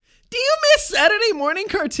Miss Saturday morning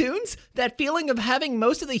cartoons? That feeling of having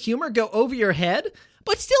most of the humor go over your head,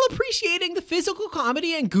 but still appreciating the physical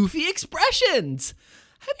comedy and goofy expressions?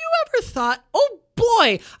 Have you ever thought, oh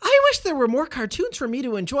boy, I wish there were more cartoons for me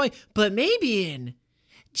to enjoy, but maybe in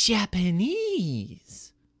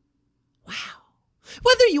Japanese? Wow.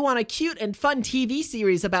 Whether you want a cute and fun TV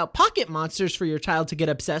series about pocket monsters for your child to get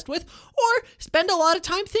obsessed with, or spend a lot of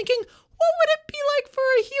time thinking, what would it be like for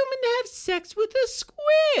a human to have sex with a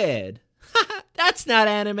squid? That's not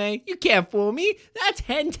anime. You can't fool me. That's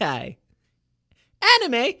hentai.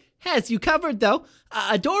 Anime has you covered, though.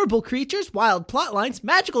 Adorable creatures, wild plot lines,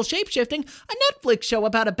 magical shape-shifting, a Netflix show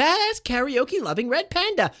about a badass karaoke-loving red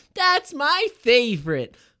panda. That's my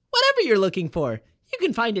favorite. Whatever you're looking for, you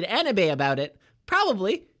can find an anime about it.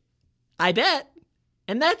 Probably. I bet.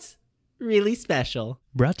 And that's really special.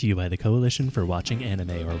 Brought to you by the Coalition for Watching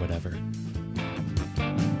Anime or whatever.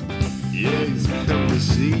 Yes, come to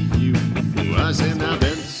see you. Was in a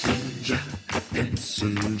Benson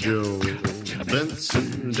Joe,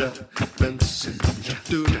 Benson Joe, Benson Joe,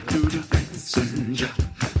 do do do do, Benson Joe,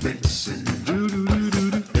 Benson do do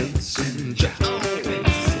do do, Benson Joe.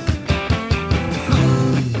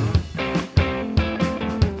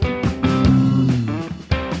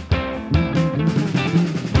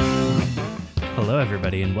 Hello,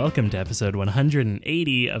 everybody, and welcome to episode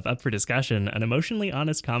 180 of Up for Discussion, an emotionally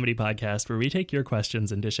honest comedy podcast where we take your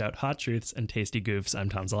questions and dish out hot truths and tasty goofs. I'm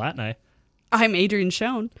Tom Zalatni. I'm Adrian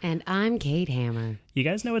Schoen. And I'm Kate Hammer. You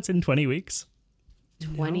guys know what's in 20 weeks?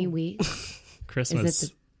 20 weeks?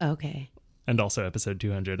 Christmas. Okay. And also episode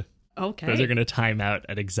 200. Okay. Those are going to time out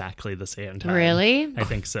at exactly the same time. Really? I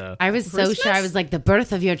think so. I was so sure. I was like, the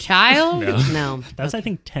birth of your child? No. That's, I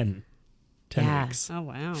think, 10 weeks. Oh,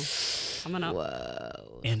 wow. Coming up.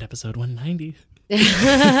 Whoa. And episode 190.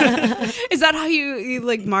 Is that how you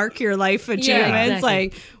like mark your life achievements? Yeah, exactly.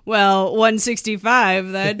 Like, well,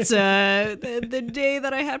 165, that's the day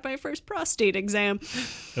that I had my first prostate exam.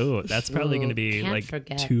 Oh, that's probably going to be can't like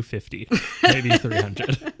forget. 250, maybe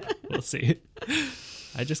 300. We'll see.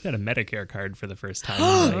 I just got a Medicare card for the first time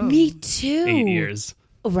in like Me too. 8 years.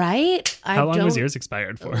 Right? How long was yours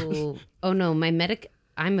expired for? Oh no,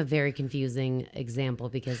 I'm a very confusing example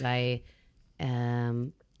because I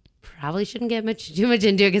probably shouldn't get too much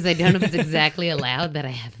into it because I don't know if it's exactly allowed that I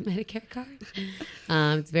have a Medicare card.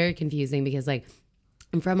 It's very confusing because like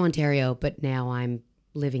I'm from Ontario, but now I'm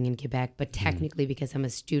living in Quebec. But technically, because I'm a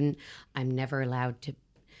student, I'm not allowed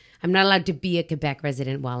to be a Quebec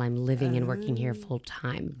resident while I'm living and working here full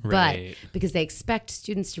time. Right. But because they expect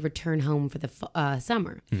students to return home for the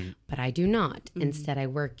summer, but I do not. Instead, I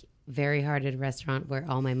work very hard at a restaurant where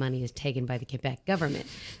all my money is taken by the Quebec government.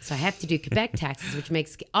 So I have to do Quebec taxes, which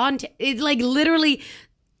makes it's like literally.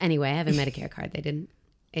 Anyway, I have a Medicare card.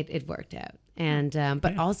 It worked out. And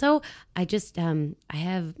but also I just I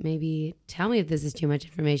have, maybe tell me if this is too much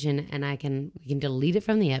information and we can delete it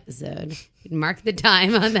from the episode. Mark the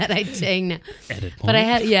time on that I'm saying now. Edit But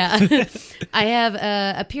I point. have I have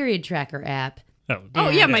a period tracker app. Oh,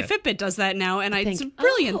 yeah, my Fitbit does that now, and it's a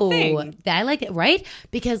brilliant thing. I like it, right?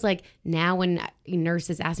 Because like now when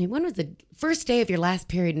nurses ask me, when was the first day of your last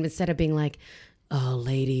period? And instead of being like, oh,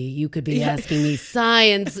 lady, you could be asking me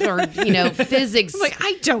science or, physics. I'm like,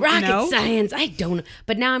 I don't rocket know. science. I don't.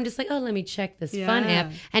 But now I'm just like, oh, let me check this fun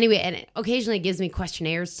app. Anyway, and occasionally it gives me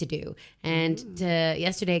questionnaires to do. And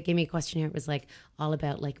yesterday it gave me a questionnaire. It was like all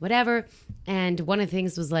about like whatever. And one of the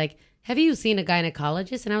things was like, have you seen a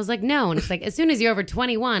gynecologist? And I was like, no. And it's like, as soon as you're over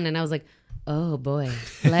 21. And I was like, oh boy.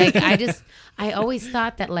 Like I always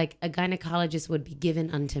thought that like a gynecologist would be given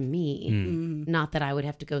unto me, not that I would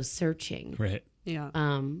have to go searching. Right. Yeah.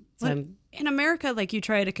 So in America, like you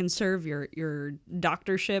try to conserve your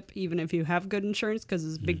doctorship, even if you have good insurance, because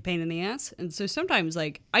it's a big pain in the ass. And so sometimes,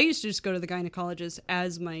 like, I used to just go to the gynecologist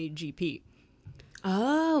as my GP.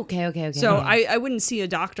 Oh, okay. So I wouldn't see a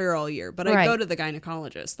doctor all year, but I Right. go to the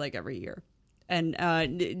gynecologist like every year. And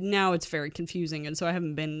now it's very confusing, and so I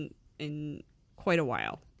haven't been in quite a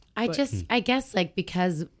while. I guess like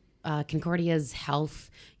because Concordia's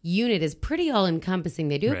health unit is pretty all encompassing.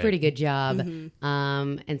 They do a Right. pretty good job.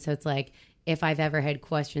 And so it's like, if I've ever had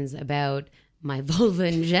questions about my vulva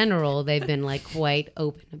in general, they've been like quite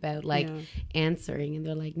open about like answering. And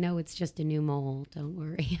they're like, no, it's just a new mole. Don't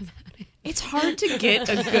worry about it. It's hard to get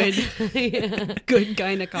a good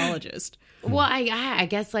gynecologist. Well, I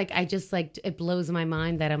guess like I just like it blows my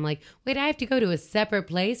mind that I'm like, wait, I have to go to a separate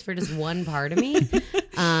place for just one part of me.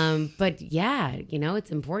 But yeah,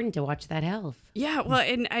 it's important to watch that health. Yeah, well,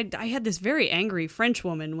 and I had this very angry French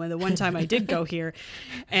woman when the one time I did go here,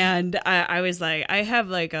 and I was like, I have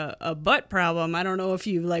like a butt problem. I don't know if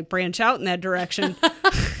you like branch out in that direction.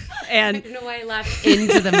 I And don't know why I laughed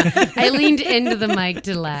into the mic. I leaned into the mic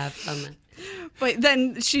to laugh on that. but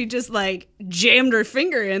then she just like jammed her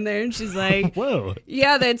finger in there, and she's like, Whoa.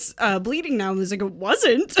 "Yeah, that's bleeding now." And I was like, "It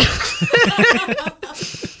wasn't."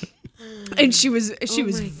 And she was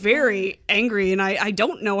very angry, and I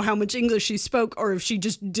don't know how much English she spoke, or if she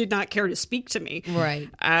just did not care to speak to me. Right.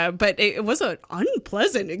 But it was an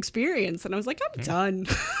unpleasant experience, and I was like, I'm done.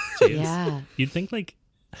 Jeez. Yeah. You'd think like,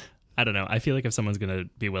 I don't know. I feel like if someone's going to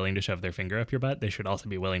be willing to shove their finger up your butt, they should also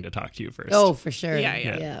be willing to talk to you first. Oh, for sure.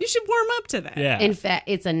 Yeah. You should warm up to that. yeah. In fact,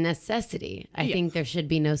 it's a necessity. I think there should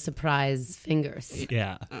be no surprise fingers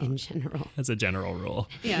yeah. in general. That's a general rule.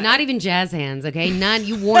 Yeah. Not even jazz hands, okay? None.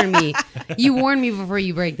 You warn me. You warn me before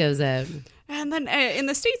you break those out. And then in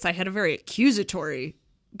the States, I had a very accusatory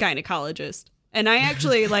gynecologist. And I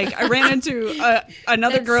actually, I ran into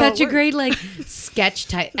another That's girl. such at a work. great, sketch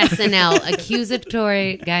type SNL,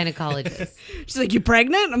 accusatory gynecologist. She's like, "You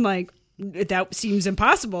pregnant?" I'm like, "That seems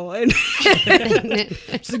impossible." And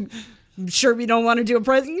she's like, "Sure we don't want to do a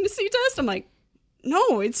pregnancy test?" I'm like,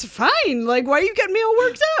 "No, it's fine. Like, why are you getting me all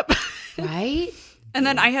worked up?" Right? And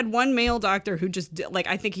then I had one male doctor who just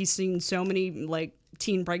I think he's seen so many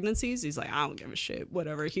teen pregnancies. He's like, "I don't give a shit.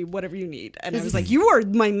 Whatever you need." And I was like, "You are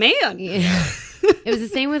my man." Yeah. It was the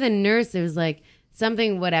same with a nurse. It was like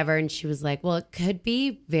something, whatever. And she was like, well, it could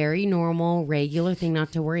be very normal, regular thing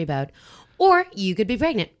not to worry about. Or you could be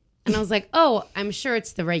pregnant. And I was like, oh, I'm sure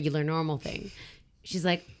it's the regular, normal thing. She's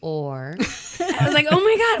like, or. I was like, oh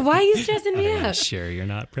my God, why are you stressing me out? Sure, you're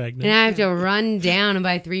not pregnant. And I have to run down and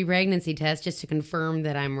buy 3 pregnancy tests just to confirm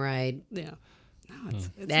that I'm right. Yeah. No, it's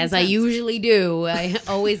As I intense. usually do. I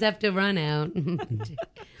always have to run out.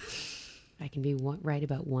 I can be right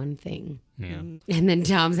about one thing. Yeah. And then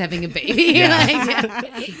Tom's having a baby.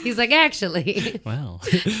 He's like, actually, Wow.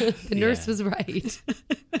 the nurse Yeah. was right.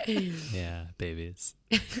 Yeah, babies.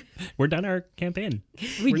 We're done our campaign.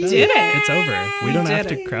 We We're done. did it. It's over. We don't have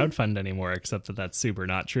did to crowdfund anymore, except that that's super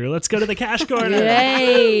not true. Let's go to the cash corner.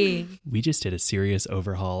 Yay. We just did a serious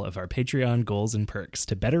overhaul of our Patreon goals and perks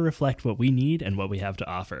to better reflect what we need and what we have to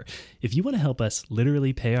offer. If you want to help us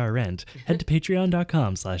literally pay our rent, head to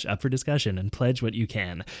patreon.com/upfordiscussion and pledge what you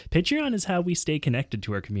can. Patreon is how we stay connected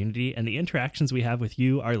to our community, and the interactions we have with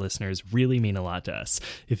you, our listeners, really mean a lot to us.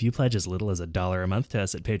 If you pledge as little as $1 a month to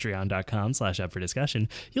us at patreon.com/upfordiscussion,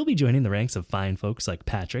 you'll be joining the ranks of fine folks like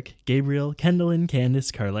Patrick, Gabriel, Kendallin,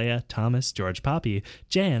 Candace, Carlea, Thomas, George Poppy,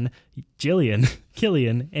 Jan, Jillian,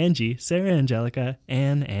 Killian, Angie, Sarah Angelica,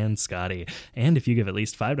 Anne, and Scotty. And if you give at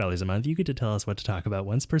least $5 a month, you get to tell us what to talk about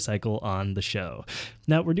once per cycle on the show.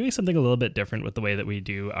 Now, we're doing something a little bit different with the way that we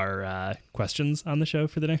do our questions on the show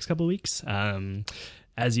for the next couple weeks.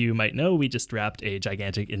 As you might know, we just wrapped a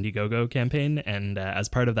gigantic Indiegogo campaign, and as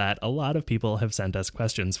part of that, a lot of people have sent us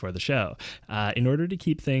questions for the show. In order to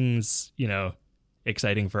keep things,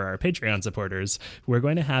 exciting for our Patreon supporters, we're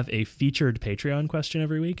going to have a featured Patreon question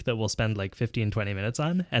every week that we'll spend 15-20 minutes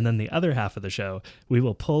on, and then the other half of the show, we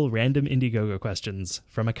will pull random Indiegogo questions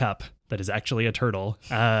from a cup that is actually a turtle,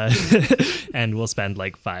 and we'll spend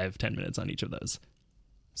 5-10 minutes on each of those.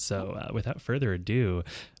 So without further ado,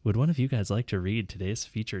 would one of you guys like to read today's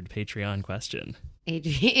featured Patreon question?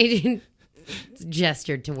 Adrian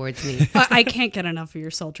gestured towards me. I can't get enough of your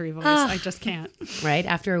sultry voice. I just can't. Right?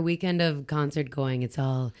 After a weekend of concert going, it's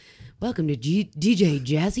all, welcome to DJ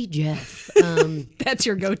Jazzy Jeff. That's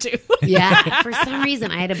your go-to. Yeah. For some reason,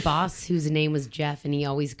 I had a boss whose name was Jeff, and he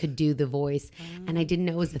always could do the voice. And I didn't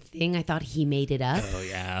know it was a thing. I thought he made it up. Oh,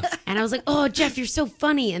 yeah. And I was like, oh, Jeff, you're so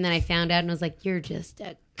funny. And then I found out, and I was like, you're just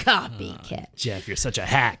a copycat. Jeff, you're such a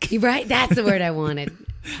hack. Right? That's the word I wanted.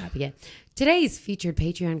 Copycat. Today's featured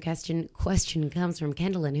Patreon question comes from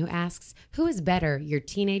Kendallin, who asks, who is better, your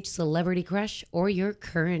teenage celebrity crush or your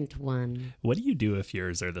current one? What do you do if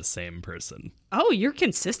yours are the same person? Oh, you're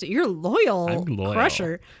consistent. You're loyal. I'm loyal.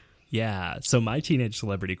 Crusher. Yeah, so my teenage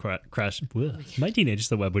celebrity crush, my teenage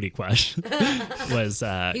celebrity crush was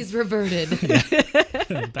He's reverted.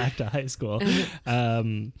 back to high school.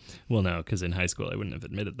 Well, no, because in high school I wouldn't have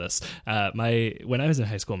admitted this. When I was in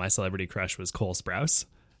high school, my celebrity crush was Cole Sprouse,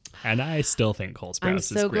 and I still think Cole Sprouse I'm is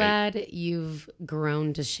so great. glad you've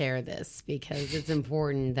grown to share this because it's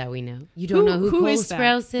important that we know. You don't know who Cole is that?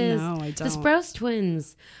 Sprouse is? No, I The don't. Sprouse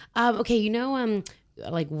twins. Okay,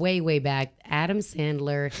 way back, Adam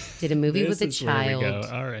Sandler did a movie This with a is where we go. child.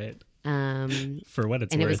 All right. Um, For what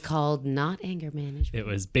it's and worth, it was called Not Anger Management. it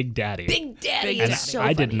was Big Daddy. Big Daddy Big is and so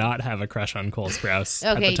I did funny. not have a crush on Cole Sprouse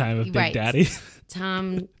at Okay, the time of Big right. Daddy.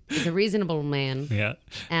 Tom is a reasonable man. Yeah.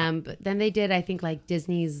 But then they did, I think,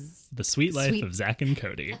 Disney's. The Sweet Life Sweet- of Zach and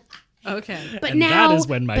Cody. Okay. But And now that is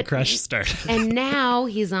when my but- crush started. And now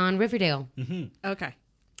he's on Riverdale. Okay.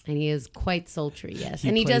 And he is quite sultry, yes. He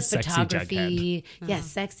and he plays does sexy photography. Yes,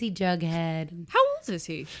 sexy Jughead. How old is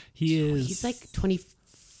he? He's Like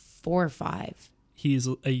 24 or 5. He's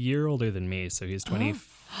a year older than me, so he's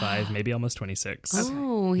 25, maybe almost 26.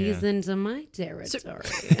 Oh, he's Yeah. into my territory.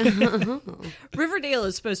 Riverdale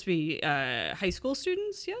is supposed to be high school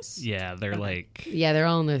students, yes? Yeah, they're like, Yeah, they're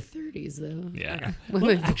all in their 30s, though. yeah. Okay.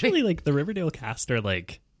 Well, actually, like the Riverdale cast are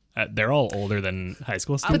like, they're all older than high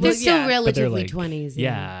school But students. they're still yeah, but they're, relatively like, 20s.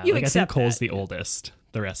 Yeah, You like I think accept Cole's that, the oldest.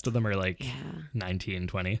 The rest of them are like 19,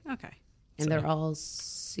 20. Okay. And they're all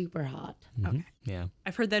super hot. Okay. Yeah.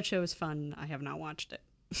 I've heard that show is fun. I have not watched it.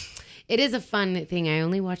 It is a fun thing. I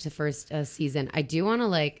only watched the first season. I do want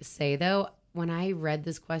to say though, when I read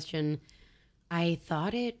this question, I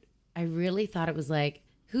really thought it was like,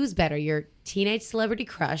 who's better, your teenage celebrity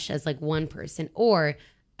crush as like one person or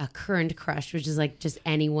a current crush, which is like just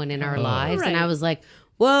anyone in our lives. And I Right. was like,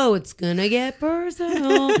 whoa, it's gonna get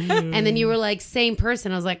personal. And then you were like, same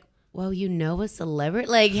person. I was like, well, you know a celebrity,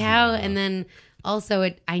 like how? And then also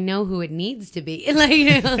I know who it needs to be.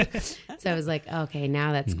 Like, so I was like, okay,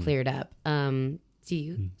 now that's cleared up. Do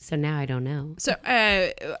you? So now I don't know. So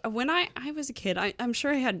when I was a kid, I'm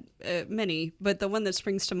sure I had many, but the one that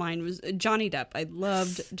springs to mind was Johnny Depp. I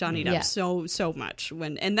loved Johnny Depp Yeah. so much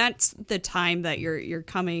and that's the time that you're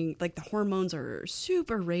coming, like the hormones are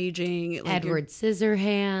super raging. Like Edward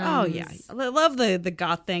Scissorhands. Oh yeah, I love the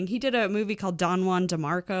goth thing. He did a movie called Don Juan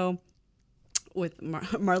DeMarco with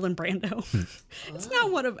Marlon Brando. It's not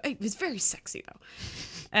one of. It's very sexy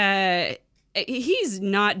though. He's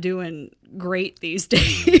not doing great these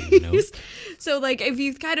days. Nope. So like, if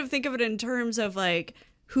you kind of think of it in terms of like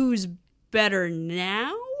who's better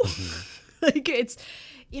now, like it's,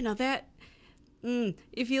 that.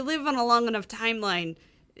 If you live on a long enough timeline,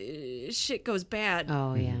 shit goes bad.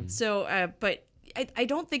 Oh yeah. So, but I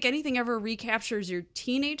don't think anything ever recaptures your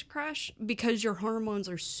teenage crush because your hormones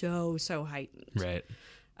are so heightened. Right.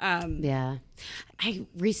 Yeah. I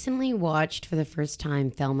recently watched for the first time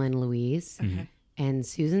Thelma and Louise, and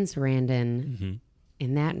Susan Sarandon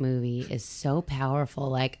in that movie is so powerful.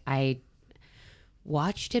 Like, I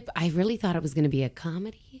watched it, I really thought it was going to be a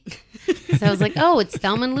comedy. So I was like, oh, it's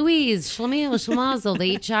Thelma and Louise, Schlemiel, Schlemazel, they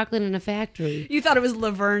eat chocolate in a factory. You thought it was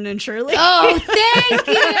Laverne and Shirley? Oh, thank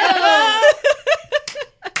you!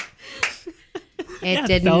 It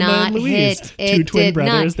did Thelma not and Louise, hit. two It twin did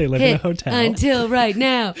brothers, not they live in a hit hotel. until right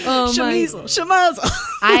now. Oh my! Shemazel.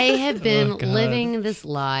 I have been Oh, God. living this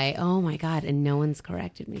lie. Oh my God! And no one's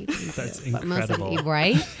corrected me. That's But most of incredible. you,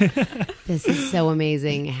 right? This is so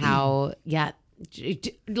amazing. How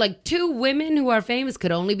like two women who are famous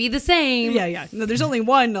could only be the same. Yeah. No, there's only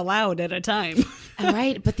one allowed at a time.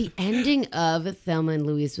 Right, but the ending of Thelma and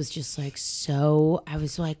Louise was just like so. I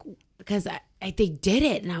was like, because they did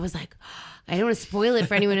it, and I was like, I don't want to spoil it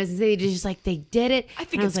for anyone who doesn't say it. It's just like they did it. I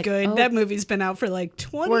think and it's was like, good. oh, That movie's been out for like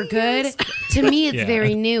 20 we're good. years. To me, it's Yeah.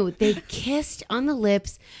 very new. They kissed on the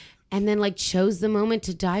lips, and then like chose the moment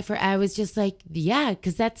to die for. I was just like, yeah,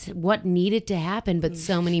 because that's what needed to happen. But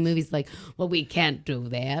so many movies like, well, we can't do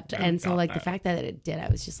that, and so like the fact that it did, I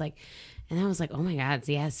was just like. And I was like, oh my God,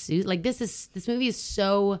 yes, like this movie is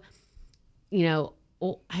so, I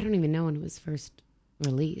don't even know when it was first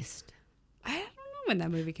released. I don't know when that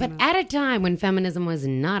movie came But out. at a time when feminism was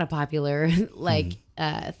not a popular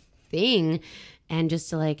thing, and just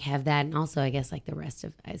to like have that, and also I guess like the rest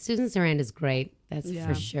of Susan Sarandon is great. That's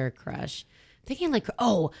for sure crush. I'm thinking like,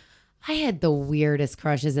 oh, I had the weirdest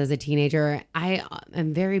crushes as a teenager. I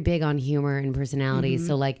am very big on humor and personality,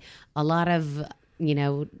 so like a lot of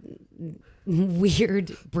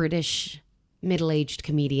weird British middle-aged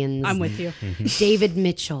comedians. I'm with you. David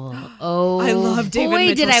Mitchell. Oh, I love David boy,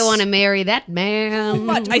 did Mitchell I want to marry that man.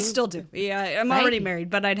 Much. I still do. Yeah, I'm already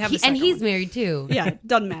married, but I'd have a second And he's one. married too. Yeah,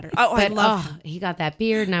 doesn't matter. Oh, I But love he got that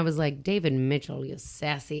beard, and I was like, David Mitchell, you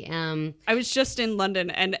sassy. I was just in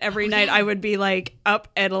London, and every night I would be like up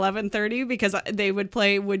at 11:30 because they would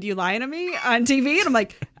play "Would You Lie to Me" on TV, and I'm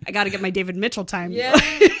like, I got to get my David Mitchell time. Yeah.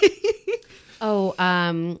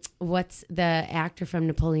 What's the actor from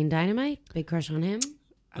Napoleon Dynamite? Big crush on him.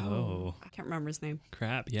 Oh, I can't remember his name.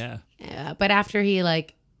 crap. Yeah. But after he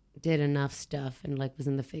like did enough stuff and like was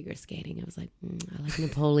in the figure skating, I was like, I like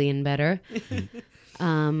Napoleon better.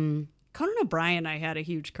 Conan O'Brien, I had a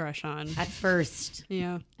huge crush on. At first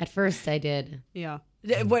I did. Yeah.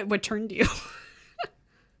 What turned you?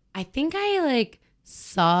 I think I like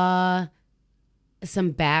saw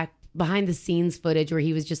some behind the scenes footage where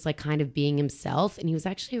he was just like kind of being himself, and he was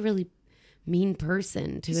actually a really mean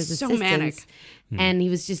person to his So assistants. manic. And he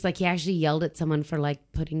was just like, he actually yelled at someone for like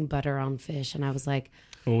putting butter on fish, and I was like,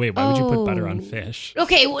 Well, wait, why would you put butter on fish?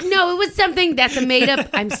 Okay, well, no, it was something that's a made up.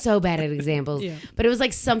 I'm so bad at examples, Yeah. but it was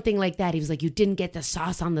like something like that. He was like, "You didn't get the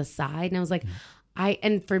sauce on the side," and I was like,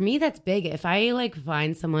 and for me that's big. If I like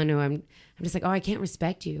find someone who I'm just like, oh, I can't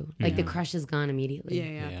respect you. Like the crush is gone immediately.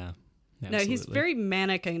 Yeah. Yeah. No, he's Absolutely. very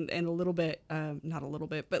manic and a little bit, not a little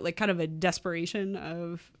bit, but like kind of a desperation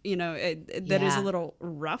of, that is Yeah. a little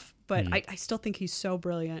rough, but I still think he's so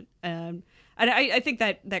brilliant. And I think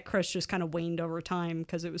that crush just kind of waned over time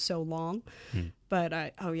because it was so long. But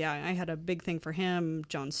I had a big thing for him,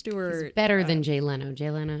 Jon Stewart. Better than Jay Leno.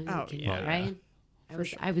 Jay Leno, Oh, yeah. right?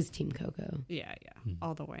 I was Team Coco. Yeah,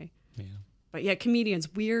 all the way. Yeah. But yeah,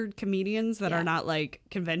 weird comedians that Yeah. are not like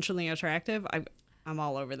conventionally attractive. I'm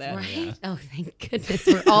all over that. Right? Oh, thank goodness.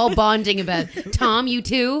 We're all bonding about Tom, you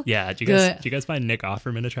too? Yeah, do Good. you guys find Nick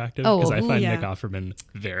Offerman attractive? Oh, Because I find yeah. Nick Offerman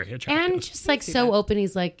very attractive. And just like so open.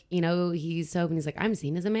 He's like, he's so open. He's like, I'm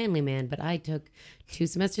seen as a manly man, but I took 2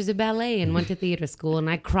 semesters of ballet and went to theater school and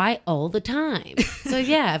I cry all the time. So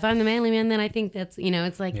yeah, if I'm the manly man, then I think that's,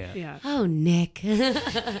 it's like, Yeah. oh, Nick. This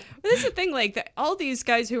is the thing, like all these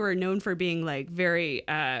guys who are known for being like very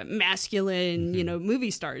masculine,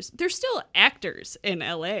 movie stars, they're still actors in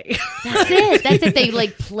LA. That's it. They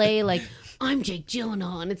like play like, I'm Jake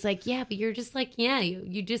Gyllenhaal. And it's like, yeah, but you're just like, yeah,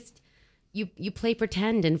 you just, you play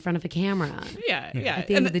pretend in front of a camera yeah. at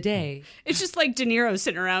the end of the day. It's just like De Niro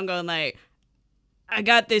sitting around going like, I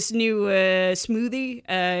got this new smoothie.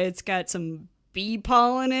 It's got some bee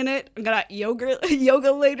pollen in it. I got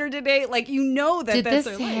yoga later today. Like, that Did that's this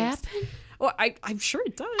their lives. happen? Well, I'm sure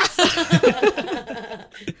it does. I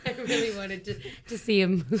really wanted to see a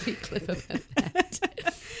movie clip about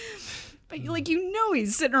that. But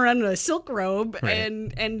he's sitting around in a silk robe Right.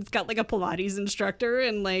 and it's got like a Pilates instructor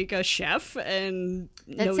and like a chef and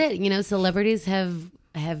That's it. Celebrities have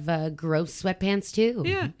gross sweatpants too.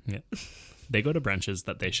 Yeah. Yeah. They go to brunches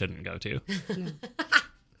that they shouldn't go to.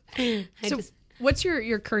 So what's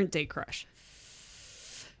your current day crush?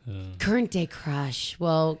 Current day crush.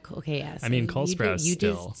 Well, okay, yeah. I mean, Cole you Sprouse did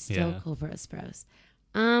still, yeah. Cole Sprouse.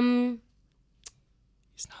 He's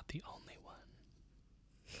not the only one.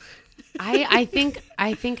 I think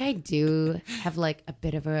I do have like a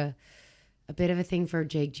bit of a thing for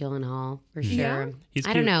Jake Gyllenhaal for sure. Yeah. He's I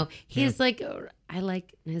don't cute. know. He's like, I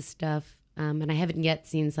like his stuff. And I haven't yet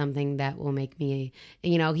seen something that will make me,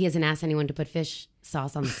 he hasn't asked anyone to put fish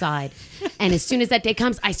sauce on the side. And as soon as that day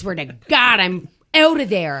comes, I swear to God, I'm out of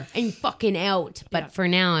there. I'm fucking out. But for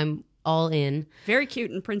now, I'm all in. Very cute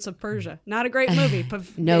in Prince of Persia. Not a great movie, but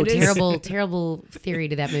No, it is. terrible theory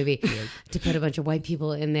to that movie to put a bunch of white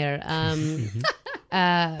people in there.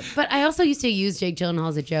 But I also used to use Jake Gyllenhaal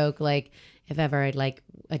as a joke. Like, if ever I'd like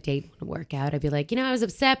a date want to work out, I'd be like, I was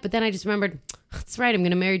upset, but then I just remembered, that's right, I'm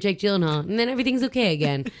going to marry Jake Gyllenhaal, and then everything's okay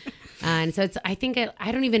again. And so I think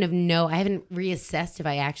I don't even know. I haven't reassessed if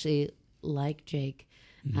I actually like Jake,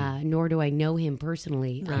 nor do I know him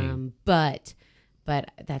personally.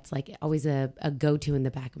 But that's like always a go-to in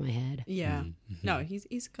the back of my head. Yeah. No, he's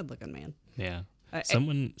a good looking man. Yeah.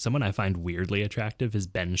 Someone I find weirdly attractive is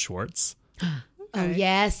Ben Schwartz. Oh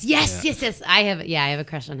yes. I have a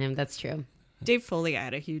crush on him. That's true. Dave Foley, I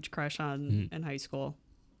had a huge crush on in high school,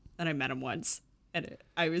 and I met him once. And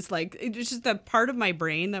I was like, it was just that part of my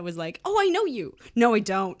brain that was like, oh, I know you. No, I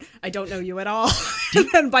don't. I don't know you at all. And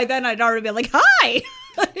then by then I'd already been like, hi.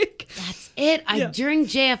 Like, That's it. During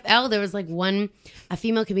JFL, there was like a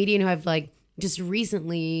female comedian who I've like just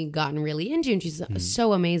recently gotten really into, and she's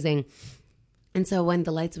so amazing. And so when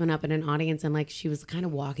the lights went up in an audience and like she was kind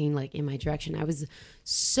of walking like in my direction, I was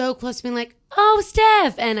so close to being like, oh,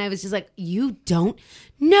 Steph. And I was just like, you don't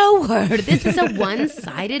know her. This is a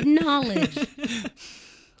one-sided knowledge.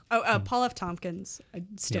 Paul F. Tompkins, I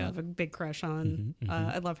still Yeah. have a big crush on.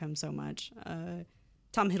 I love him so much.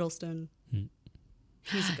 Tom Hiddleston.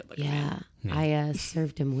 He's a good looking man. Yeah. I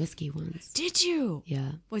served him whiskey once. Did you?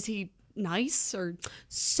 Yeah. Was he nice or?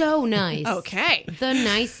 So nice. Okay. The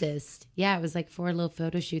nicest. Yeah, it was like for a little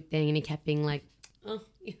photo shoot thing, and he kept being like, oh,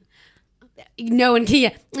 yeah. No one can.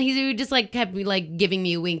 Yeah, he just like kept like giving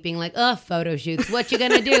me a wink, being like, "Oh, photo shoots. What you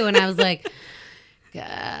gonna do?" And I was like,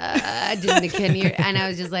 "God, didn't can you?" And I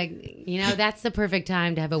was just like, that's the perfect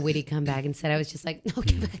time to have a witty comeback. Instead, I was just like, "No,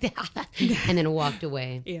 give back that," and then walked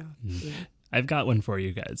away. Yeah. I've got one for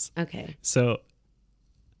you guys. Okay. So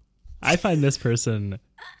I find this person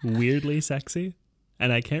weirdly sexy,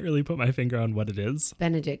 and I can't really put my finger on what it is.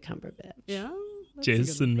 Benedict Cumberbatch. Yeah. that's a good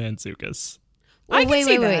Jason Mantzoukas. I can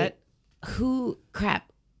see that. Who?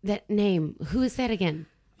 Crap. That name. Who is that again?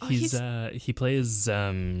 He plays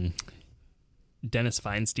Dennis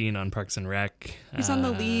Feinstein on Parks and Rec. He's on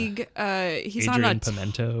the League. He's Adrian on a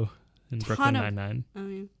Pimento in Brooklyn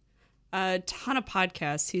Nine-Nine. A ton of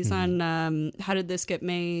podcasts. He's on How Did This Get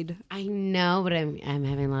Made? I know, but I'm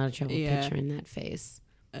having a lot of trouble Yeah. picturing that face.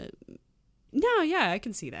 No, yeah, I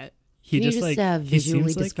can see that. He Can you just just like he visually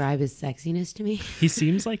seems like describe his sexiness to me? he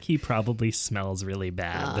seems like he probably smells really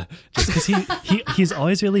bad, just because he's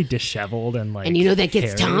always really disheveled and like. And you know that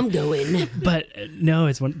gets hairy. Tom going. But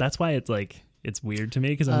no, that's why it's like it's weird to me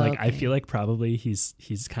because I'm like I Okay. feel like probably he's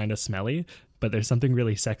kind of smelly, but there's something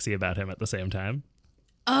really sexy about him at the same time.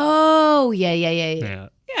 Oh, yeah. Yeah, Yeah,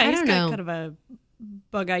 I he's don't got know. kind of a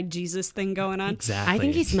bug-eyed Jesus thing going on. exactly. I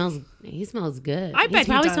think he smells good. I bet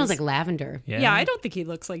he probably does. smells like lavender. Yeah, I don't think he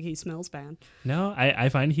looks like he smells bad. No, I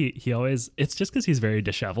find he always it's just because he's very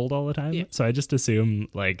disheveled all the time. Yeah. So I just assume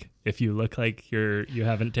like if you look like you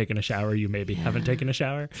haven't taken a shower, you maybe haven't taken a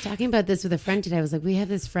shower. Talking about this with a friend today, I was like, we have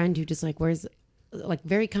this friend who just like wears like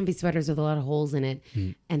very comfy sweaters with a lot of holes in it,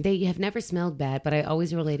 and they have never smelled bad. But I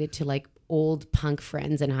always relate it to like old punk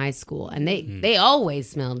friends in high school, and they always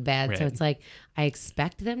smelled bad. So Right. it's like I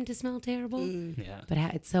expect them to smell terrible, Yeah. but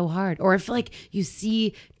it's so hard. Or if like you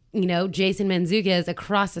see. You know, Jason Mantzoukas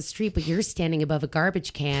across the street, but you're standing above a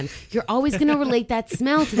garbage can. You're always going to relate that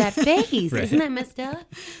smell to that face. Right. Isn't that messed up?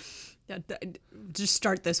 Yeah, just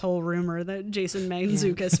start this whole rumor that Jason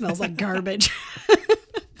Mantzoukas smells like garbage.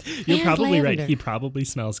 You're And probably right. lavender. He probably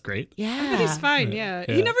smells great. Yeah. He's fine, yeah.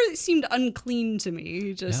 He Yeah. never seemed unclean to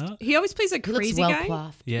me. Yeah. He always plays a He looks crazy well guy.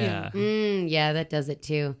 coiffed. Yeah. Yeah, that does it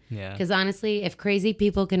too. Yeah. Because honestly, if crazy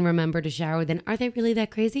people can remember to shower, then are they really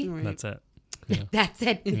that crazy? That's it. That's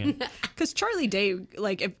it. Because Charlie Day,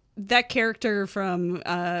 like, if that character from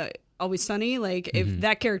Always Sunny, like, if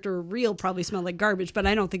that character were real, probably smelled like garbage, but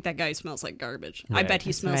I don't think that guy smells like garbage. I Right. bet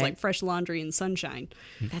he smells right. like fresh laundry and sunshine.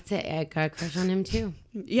 That's it. I got a crush on him too.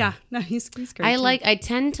 Yeah, no, he's great. I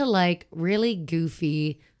tend to like really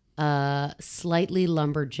goofy, slightly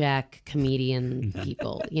lumberjack comedian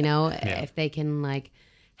people. You know, if they can like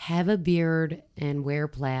have a beard and wear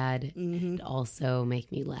plaid and also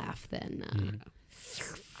make me laugh, then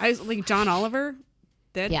I was like John Oliver.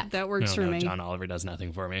 That Yeah. that works for No, me. John Oliver does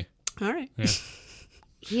nothing for me. All right.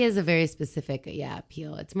 he has a very specific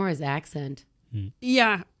appeal. It's more his accent.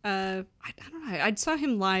 Yeah, I don't know. I saw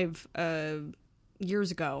him live years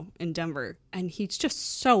ago in Denver, and he's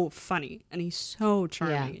just so funny, and he's so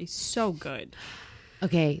charming. Yeah. He's so good.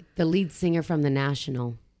 Okay, the lead singer from The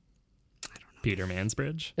National. Peter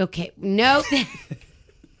Mansbridge. Okay, no.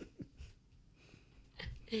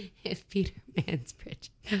 If Peter Mansbridge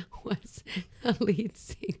was a lead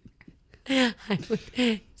singer, I would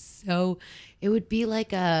it would be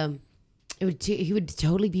like he would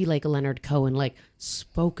totally be like a Leonard Cohen, like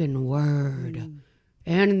spoken word.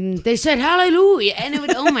 And they said hallelujah, and it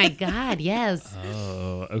would. Oh my God, yes,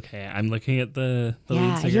 Oh, okay. I'm looking at the lead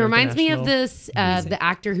yeah. singer He of The reminds me of National. this the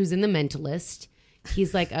actor who's in The Mentalist.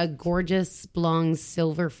 He's like a gorgeous blonde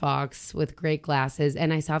silver fox with great glasses,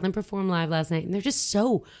 and I saw them perform live last night, and they're just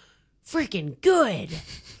so freaking good.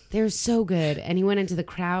 They're so good. And he went into the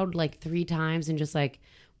crowd like 3 times and just like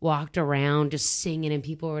walked around just singing, and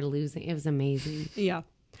people were losing. It was amazing. Yeah.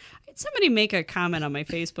 I had somebody make a comment on my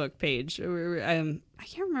Facebook page. I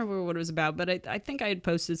can't remember what it was about, but I think I had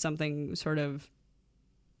posted something sort of.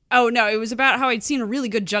 Oh, no, it was about how I'd seen a really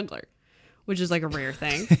good juggler, which is like a rare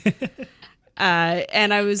thing.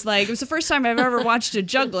 And I was like, it was the first time I've ever watched a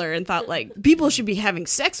juggler and thought, like, people should be having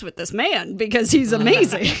sex with this man because he's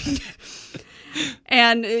amazing.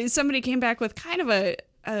 And somebody came back with kind of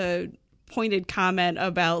a pointed comment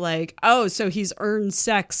about, like, oh, so he's earned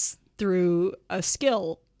sex through a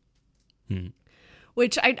skill,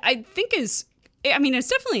 which I think is, I mean, it's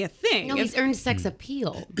definitely a thing. No, he's earned sex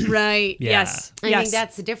appeal. Right. Yeah. Yes. I think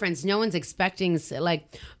that's the difference. No one's expecting like,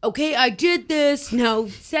 okay, I did this. No,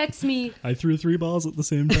 sex me. I threw 3 balls at the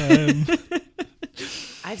same time.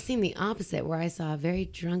 I've seen the opposite, where I saw a very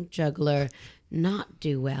drunk juggler not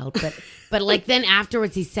do well, but like then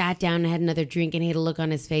afterwards he sat down and had another drink, and he had a look on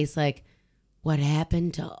his face like, what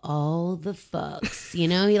happened to all the fucks? You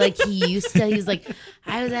know, he was like,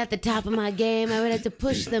 I was at the top of my game. I would have to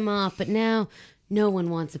push them off, but now no one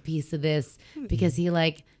wants a piece of this, because he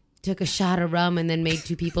like took a shot of rum and then made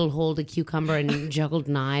 2 people hold a cucumber and juggled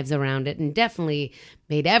knives around it, and definitely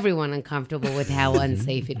made everyone uncomfortable with how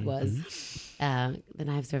unsafe it was. The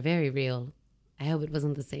knives are very real. I hope it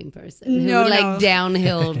wasn't the same person No, who like no.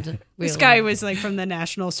 downhilled. This guy was like from the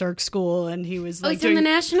National Cirque School, and he was like he's from the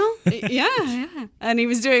National? yeah, and he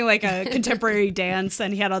was doing like a contemporary dance,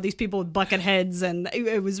 and he had all these people with bucket heads, and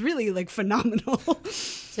it was really like phenomenal.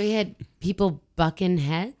 So he had People bucking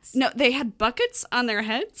heads? No, they had buckets on their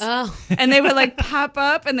heads. Oh. And they would like pop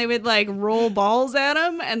up and they would like roll balls at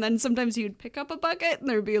them. And then sometimes you'd pick up a bucket and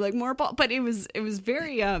there'd be like more ball. But it was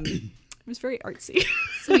very, it was very artsy.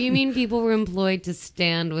 So you mean people were employed to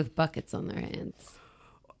stand with buckets on their hands?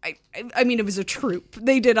 I mean, it was a troupe.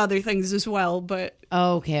 They did other things as well, but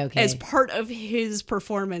Oh, okay. as part of his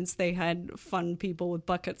performance, they had fun people with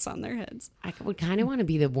buckets on their heads. I would kind of want to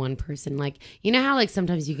be the one person, like, you know how like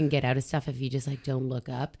sometimes you can get out of stuff if you just like don't look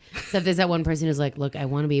up. So if there's that one person who's like, look, I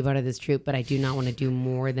want to be a part of this troupe, but I do not want to do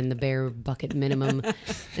more than the bare bucket minimum.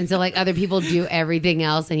 And so like other people do everything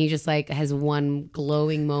else, and he just like has one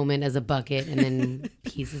glowing moment as a bucket, and then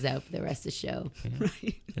pieces out for the rest of the show.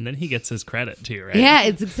 Right. And then he gets his credit too, right? Yeah,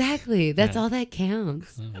 it's exactly. That's all that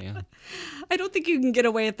counts. Oh, yeah. I don't think you can get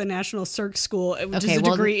away at the National Cirque School, which Okay, is a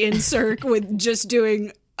well- degree in Cirque, with just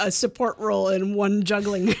doing a support role in one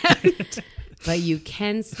juggling act. But you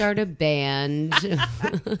can start a band.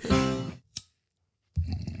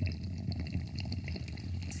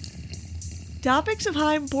 Topics of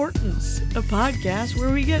High Importance, a podcast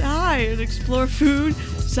where we get high and explore food,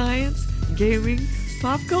 science, gaming,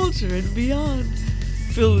 pop culture, and beyond.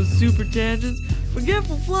 Filled with super tangents,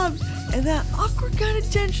 forgetful flubs, and that awkward kind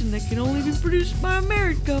of tension that can only be produced by a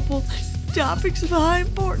married couple. Topics of High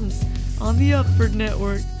Importance on the Upford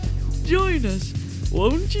Network. Join us,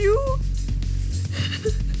 won't you?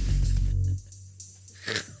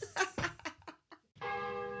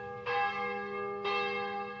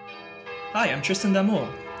 Hi, I'm Tristan Damour.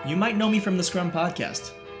 You might know me from the Scrum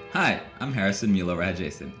podcast. Hi, I'm Harrison Milo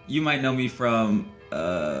Rajason. You might know me from,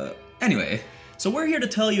 anyway. So we're here to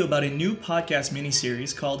tell you about a new podcast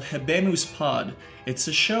miniseries called Habemus Pod. It's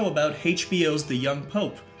a show about HBO's The Young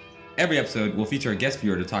Pope. Every episode will feature a guest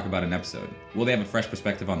viewer to talk about an episode. Will they have a fresh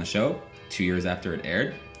perspective on the show 2 years after it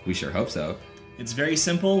aired? We sure hope so. It's very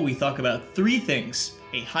simple. We talk about 3 things: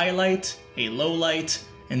 a highlight, a lowlight,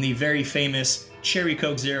 and the very famous Cherry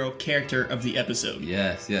Coke Zero character of the episode.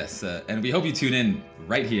 Yes. And we hope you tune in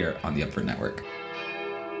right here on the Upford Network.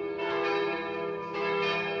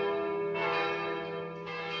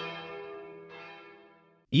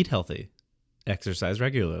 Eat healthy. Exercise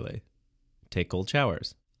regularly. Take cold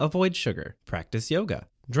showers. Avoid sugar. Practice yoga.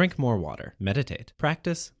 Drink more water. Meditate.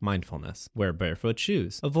 Practice mindfulness. Wear barefoot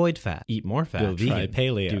shoes. Avoid fat. Eat more fat. Go vegan. Try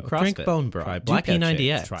paleo. Do CrossFit. Drink bone broth. Try Do blackout P90X.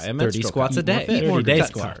 shakes. Try a 30 menstrual squats cup. a day. Eat more 30 day gut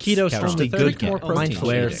squats. Keto Couch strongly to good. 30 more protein. Mindful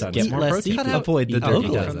Flare eating. suns. Get Eat more less protein. seafood. Avoid the Eat dirty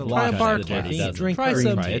local. dozen. Try a bar Caffeine. caffeine. Drink Try green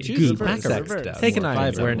some tea. juice. Goop. Sex Sex does. does. Take an More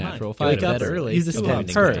iron. fiber. Wear More natural fiber. fiber. Wake up Better. early. Use a Do standing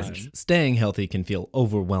standing time. time. Staying healthy can feel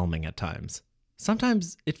overwhelming at times.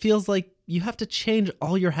 Sometimes it feels like you have to change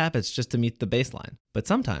all your habits just to meet the baseline. But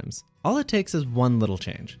sometimes, all it takes is one little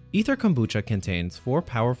change. Ether Kombucha contains 4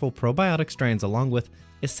 powerful probiotic strains along with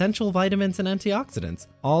essential vitamins and antioxidants,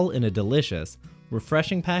 all in a delicious,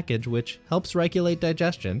 refreshing package which helps regulate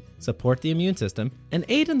digestion, support the immune system, and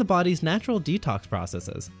aid in the body's natural detox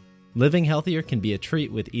processes. Living healthier can be a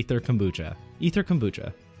treat with Ether Kombucha. Ether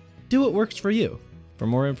Kombucha. Do what works for you. For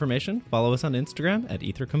more information, follow us on Instagram at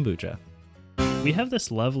Ether Kombucha. We have this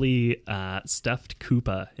lovely stuffed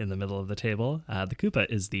Koopa in the middle of the table. The Koopa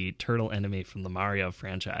is the turtle enemy from the Mario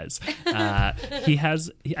franchise.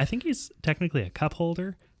 I think he's technically a cup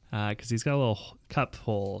holder because he's got a little cup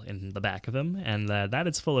hole in the back of him. And that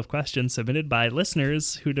is full of questions submitted by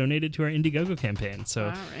listeners who donated to our Indiegogo campaign. So,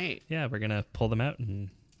 All right. yeah, we're going to pull them out and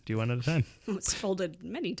do one at a time. It's folded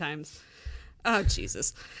many times. Oh,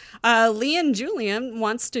 Jesus. Leon Julian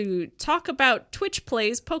wants to talk about Twitch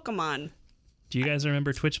Plays Pokemon. Do you guys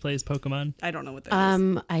remember Twitch Plays Pokemon? I don't know what that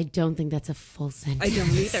is. I don't think that's a full sentence. I don't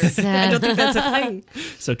either. I don't think that's a thing.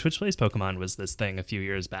 So Twitch Plays Pokemon was this thing a few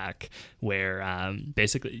years back where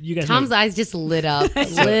basically you guys Tom's know, eyes just lit up.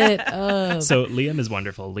 Lit up. So Liam is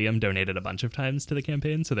wonderful. Liam donated a bunch of times to the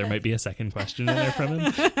campaign, so there might be a second question in there from him.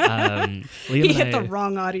 Liam He and hit I, the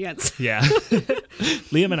wrong audience. yeah.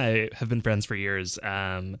 Liam and I have been friends for years.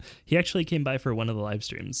 He actually came by for one of the live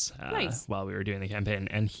streams Nice. while we were doing the campaign,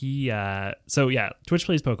 and he Twitch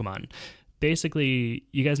Plays Pokemon. Basically,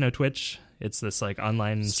 you guys know Twitch. It's this like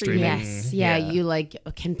online streaming. Yes. Yeah, you like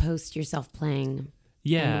can post yourself playing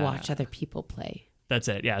and watch other people play. That's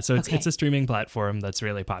it. Yeah. So it's a streaming platform that's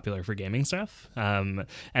really popular for gaming stuff. And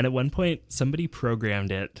at one point, somebody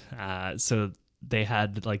programmed it so they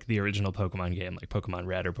had like the original Pokemon game, like Pokemon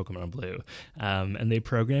Red or Pokemon Blue, and they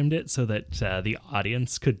programmed it so that the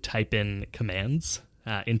audience could type in commands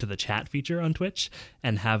into the chat feature on Twitch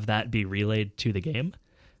and have that be relayed to the game.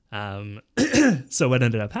 So what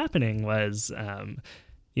ended up happening was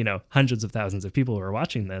hundreds of thousands of people were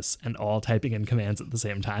watching this and all typing in commands at the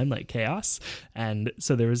same time, like chaos. And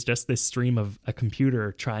so there was just this stream of a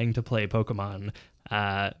computer trying to play Pokemon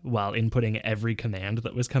while inputting every command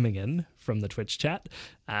that was coming in from the Twitch chat.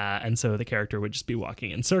 And so the character would just be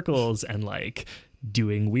walking in circles and like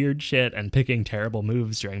doing weird shit and picking terrible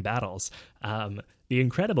moves during battles. The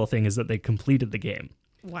incredible thing is that they completed the game.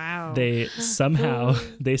 Wow. They somehow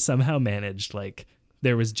managed, like,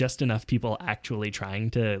 there was just enough people actually trying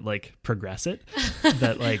to like progress it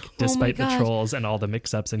that like despite the trolls and all the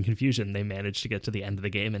mix-ups and confusion, they managed to get to the end of the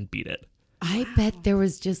game and beat it. I bet there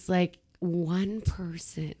was just like one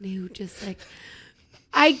person who just like,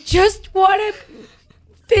 I just want to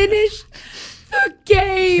finish the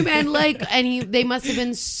game, and like, they must have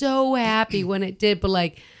been so happy when it did, but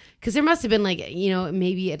like, because there must have been like,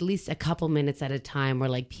 maybe at least a couple minutes at a time where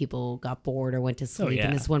like people got bored or went to sleep,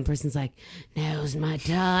 and this one person's like, now's my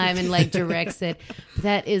time, and like directs it. But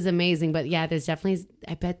that is amazing. But yeah, there's definitely,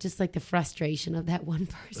 I bet, just like the frustration of that one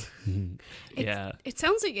person. It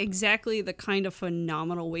sounds like exactly the kind of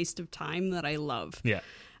phenomenal waste of time that I love. Yeah.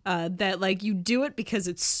 That like you do it because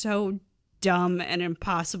it's so dumb and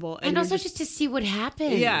impossible, and also just to see what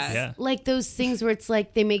happens. Yeah. Like those things where it's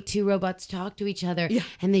like they make two robots talk to each other,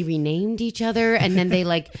 and they renamed each other, and then they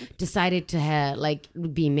like decided to like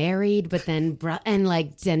be married, but then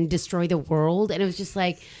then destroy the world, and it was just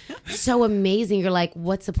like so amazing. You're like,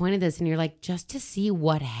 what's the point of this? And you're like, just to see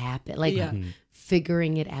what happened. Like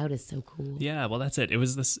figuring it out is so cool. Yeah, well, that's it. It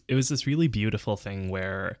was this really beautiful thing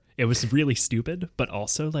where it was really stupid, but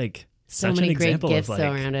also like so such many an great example gifts of, like,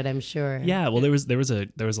 around it, I'm sure. Yeah, well, there was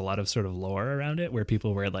a lot of sort of lore around it where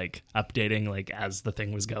people were like updating like as the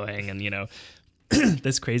thing was going, and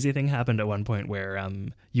this crazy thing happened at one point where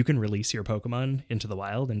you can release your Pokemon into the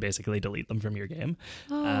wild and basically delete them from your game.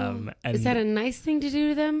 And is that a nice thing to do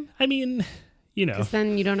to them? I mean, because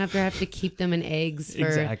then you don't have to keep them in eggs.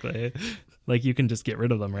 Exactly. Like you can just get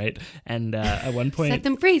rid of them, right? And at one point, set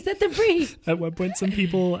them free. At one point, some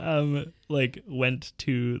people like went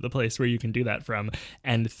to the place where you can do that from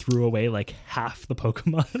and threw away like half the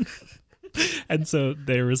Pokemon. And so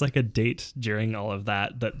there was like a date during all of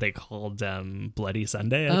that they called Bloody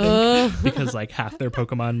Sunday, I think, because like half their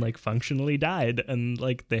Pokemon like functionally died, and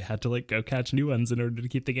like they had to like go catch new ones in order to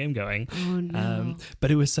keep the game going. Oh no! But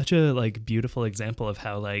it was such a like beautiful example of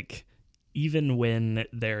how like, even when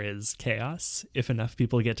there is chaos, if enough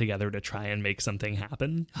people get together to try and make something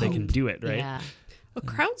happen, they can do it, right? Yeah. Well,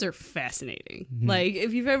 crowds are fascinating. Like,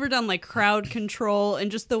 if you've ever done like crowd control and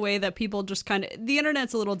just the way that people just kind of, the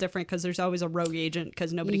internet's a little different because there's always a rogue agent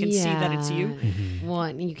because nobody can see that it's you. Well,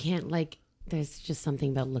 and you can't like, there's just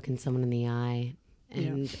something about looking someone in the eye.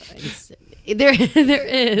 And there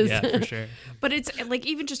is. Yeah, for sure. But it's like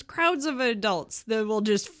even just crowds of adults that will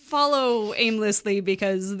just follow aimlessly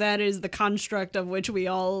because that is the construct of which we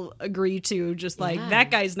all agree to. Just like, that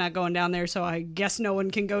guy's not going down there, so I guess no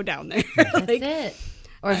one can go down there. That's it.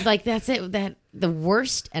 Or like, that's it. That the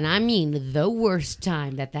worst, and I mean the worst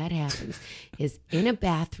time that happens is in a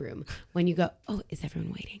bathroom when you go, oh, is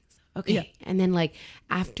everyone waiting? Okay. Yeah. And then like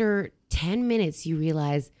after 10 minutes, you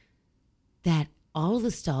realize that all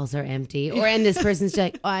the stalls are empty, and this person's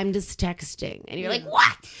like, oh, I'm just texting. And you're like,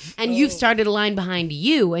 what? And you've started a line behind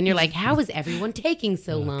you, and you're like, how is everyone taking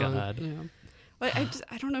so long? God. Yeah. Well,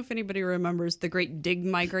 I don't know if anybody remembers the Great Dig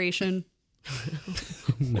Migration.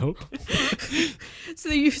 Nope. So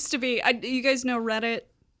there used to be, you guys know Reddit?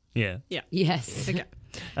 Yeah. Yes. Okay.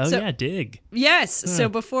 Oh, yeah, Dig. Yes. So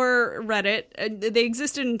before Reddit, they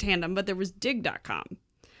existed in tandem, but there was dig.com.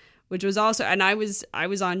 Which was also, and I was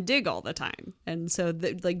on Dig all the time, and so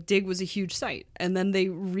like Dig was a huge site, and then they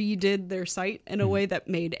redid their site in a way that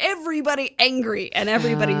made everybody angry, and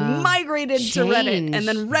everybody migrated to Reddit, and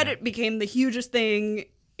then Reddit became the hugest thing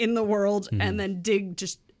in the world, and then Dig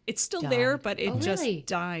just, it's still there, but it just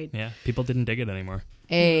died. Yeah, people didn't dig it anymore.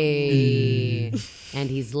 Hey, and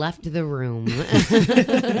he's left the room.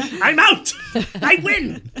 I'm out. I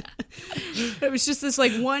win. It was just this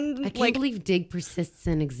like one. I can't believe Dig persists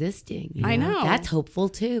in existing. I know. That's hopeful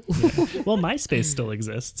too. Well, MySpace still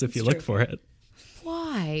exists if you look for it.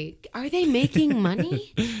 Why are they making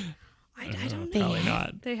money? I don't Probably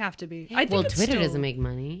not. They have to be. Well, Twitter doesn't make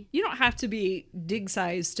money. You don't have to be Dig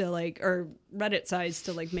size to like, or Reddit size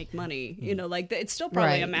to like make money. You know, like it's still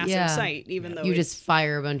probably a massive site, even though you just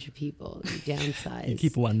fire a bunch of people. You downsize. You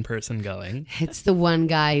keep one person going. It's the one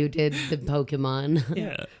guy who did the Pokemon.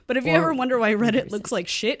 Yeah. But if you ever wonder why Reddit looks like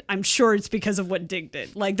shit, I'm sure it's because of what Dig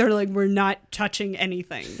did. Like they're like, we're not touching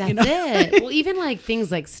anything. That's it. Well, even like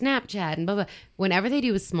things like Snapchat and blah blah. Whenever they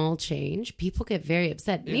do a small change, people get very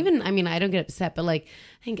upset. And even, I mean, I don't get upset, but like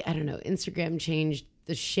I think, I don't know, Instagram changed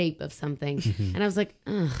the shape of something. And I was like,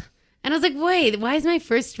 ugh. And I was like, wait, why is my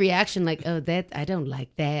first reaction like, oh, that I don't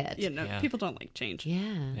like that? People don't like change.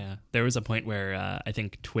 Yeah. There was a point where I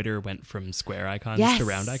think Twitter went from square icons Yes, to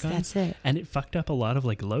round icons. that's it. And it fucked up a lot of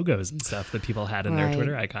like logos and stuff that people had in their Right.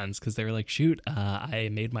 Twitter icons because they were like, shoot, I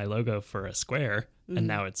made my logo for a square and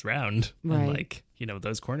now it's round. And Right. like,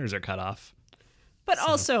 those corners are cut off. But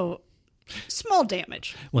also, small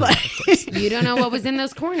damage. Well, yeah, of course. You don't know what was in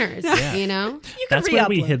those corners, you know? You can That's where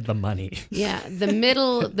we re-upload. hid the money. Yeah, the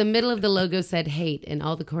middle of the logo said hate, and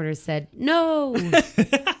all the corners said no.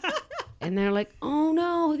 And they're like, "Oh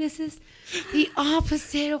no, this is the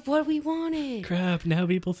opposite of what we wanted. Crap, now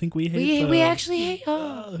people think we hate We them. actually hate."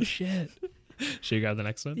 Oh, shit. Should you grab the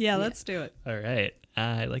next one? Yeah, let's do it. All right.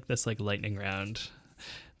 I like this like lightning round.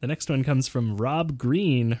 The next one comes from Rob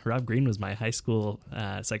Green. Rob Green was my high school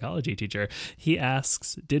psychology teacher. He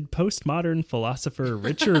asks, did postmodern philosopher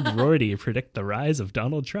Richard Rorty predict the rise of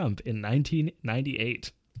Donald Trump in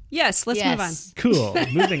 1998? Yes, let's move on. Yes. Cool.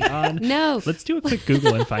 Moving on. No. Let's do a quick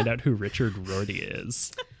Google and find out who Richard Rorty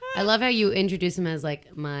is. I love how you introduce him as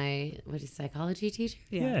like my psychology teacher,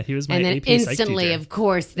 Yeah, he was my and then AP psych instantly, teacher. of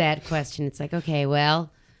course, that question. It's like, okay,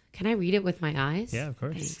 well, can I read it with my eyes? Yeah, of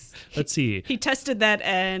course. Thanks. Let's see. He tested that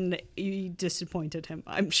and you disappointed him,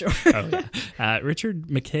 I'm sure. Oh, yeah. Richard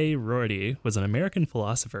McKay Rorty was an American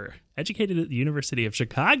philosopher, educated at the University of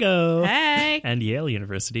Chicago Hey. and Yale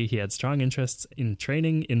University. He had strong interests in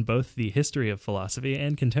training in both the history of philosophy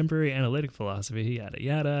and contemporary analytic philosophy, yada,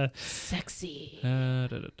 yada. Sexy. My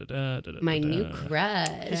My new crush.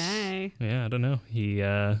 Hey. Yeah, I don't know. He,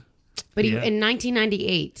 But Yeah. in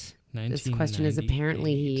 1998, this question is 1998.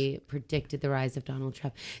 apparently he predicted the rise of Donald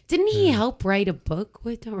Trump. Didn't he help write a book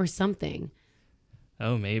with or something?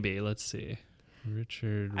 oh, maybe. Let's see.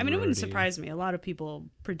 Richard I mean, it wouldn't Rorty. surprise me. A lot of people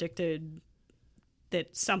predicted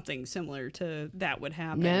that something similar to that would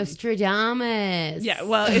happen. Nostradamus. Yeah,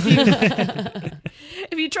 well, if you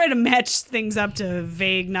if you try to match things up to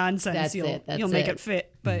vague nonsense, That's you'll it, that's make it. it fit.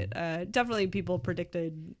 But definitely, people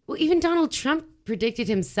predicted. Well, even Donald Trump predicted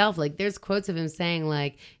himself. Like, there's quotes of him saying,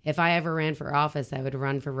 like, if I ever ran for office, I would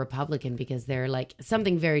run for Republican because they're like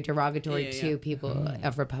something very derogatory to people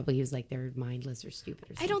of Republic. He was like, they're mindless or stupid or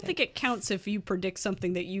something. I don't think it counts if you predict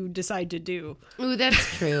something that you decide to do. Ooh,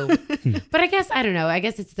 that's true. But I guess, I don't know. I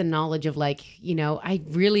guess it's the knowledge of like, I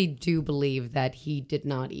really do believe that he did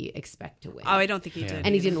not expect to win. Oh, I don't think he did.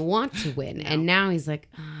 And he didn't want to win. And now he's like,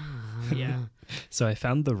 Yeah. So I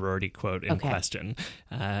found the Rorty quote in Okay. question.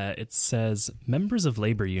 It says, members of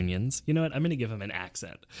labor unions, you know what, I'm going to give him an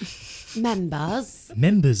accent. members.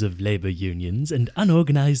 Members of labor unions and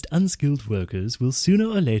unorganized, unskilled workers will sooner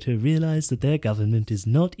or later realize that their government is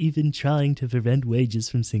not even trying to prevent wages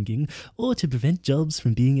from sinking or to prevent jobs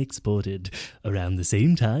from being exported. Around the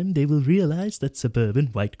same time, they will realize that suburban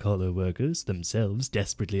white-collar workers, themselves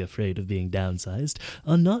desperately afraid of being downsized,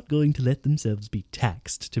 are not going to let themselves be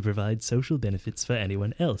taxed to provide social benefits for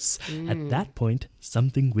anyone else. At that point,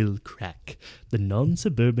 something will crack. The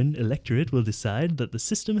non-suburban electorate will decide that the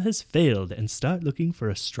system has failed and start looking for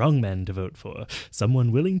a strongman to vote for,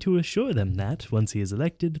 someone willing to assure them that, once he is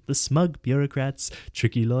elected, the smug bureaucrats,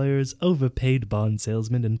 tricky lawyers, overpaid bond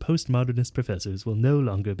salesmen, and postmodernist professors will no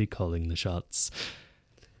longer be calling the shots.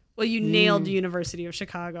 Well, you nailed University of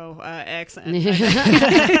Chicago accent.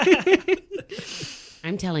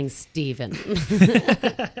 I'm telling Steven.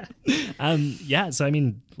 Yeah, so I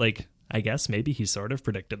mean, like, I guess maybe he sort of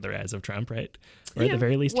predicted the rise of Trump, right? Or at Yeah. the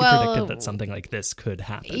very least, Well, he predicted that something like this could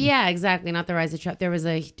happen. Yeah, exactly. Not the rise of Trump. There was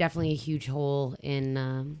definitely a huge hole in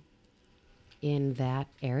that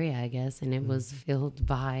area, I guess, and it was filled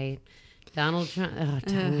by Donald Trump. I'm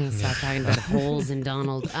gonna stop talking about holes in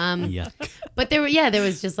Donald. Yuck. But there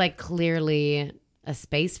was just like clearly a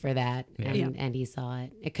space for that, and he saw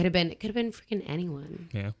it. It could have been freaking anyone.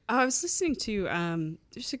 Yeah. I was listening to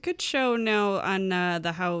there's a good show now on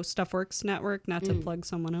the How Stuff Works network, not to plug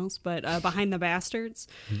someone else, but Behind the Bastards,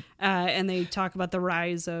 and they talk about the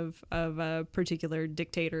rise of particular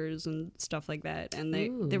dictators and stuff like that, and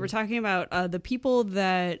they were talking about the people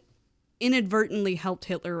that inadvertently helped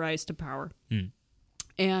Hitler rise to power,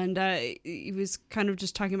 and he was kind of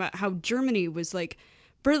just talking about how Germany was like,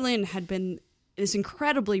 Berlin had been this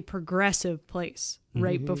incredibly progressive place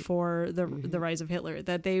right before the rise of Hitler,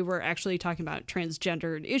 that they were actually talking about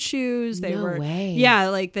transgendered issues. They No were, way. yeah,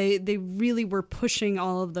 like they really were pushing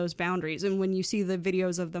all of those boundaries. And when you see the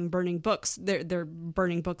videos of them burning books, they're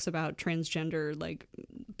burning books about transgender like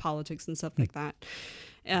politics and stuff like that.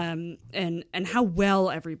 and how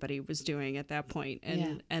well everybody was doing at that point.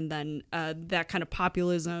 And then that kind of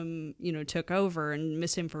populism, took over, and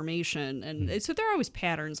misinformation. And so there are always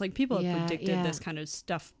patterns. Like, people have predicted this kind of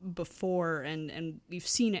stuff before, and we've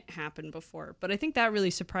seen it happen before. But I think that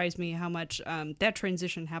really surprised me how much that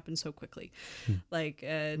transition happened so quickly.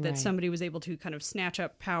 That somebody was able to kind of snatch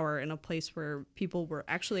up power in a place where people were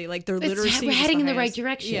actually, like, their literacy we're was heading in the right highest.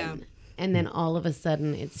 direction. Yeah. And then all of a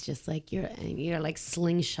sudden, it's just like you're like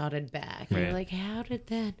slingshotted back. And you're like, how did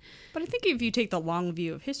that? But I think if you take the long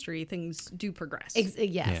view of history, things do progress.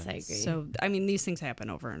 Yes, I agree. So, I mean, these things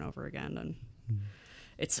happen over and over again, and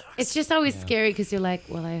it sucks. It's just always scary because you're like,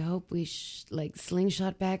 well, I hope we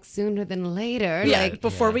slingshot back sooner than later. Yeah, like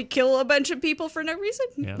before we kill a bunch of people for no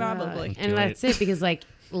reason, probably. And that's it, because like,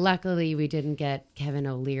 luckily we didn't get Kevin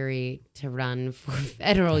O'Leary to run for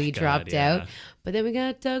federal. He dropped out. But then we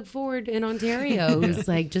got Doug Ford in Ontario, who's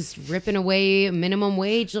like just ripping away minimum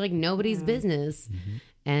wage like nobody's business.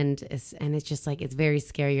 And it's just like, it's very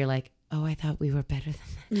scary. You're like, oh, I thought we were better than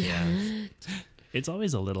that. Yeah. It's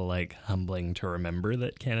always a little like humbling to remember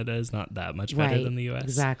that Canada is not that much better than the US.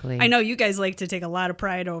 Exactly. I know you guys like to take a lot of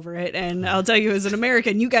pride over it, and I'll tell you, as an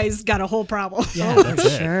American, you guys got a whole problem. Yeah, for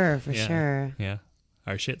sure, for sure. Yeah.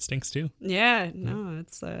 Our shit stinks too. Yeah, no,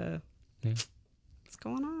 it's what's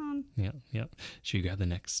going on? Yeah. Should we grab the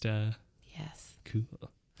next? Yes.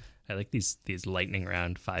 Cool. I like these lightning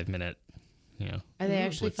round 5 minute. Are they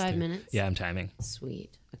actually 5 minutes? Yeah, I'm timing.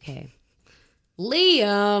 Sweet. Okay.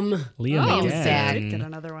 Liam. Liam's dad. Get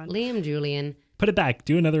another one. Liam Julian. Put it back.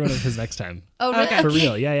 Do another one of his next time. Oh, okay. For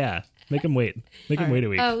real. Yeah. Make him wait. Make him wait a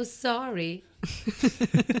week. Oh, sorry.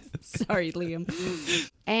 Sorry, Liam.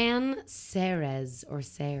 Anna Ceres,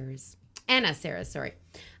 sorry.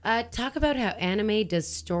 Talk about how anime does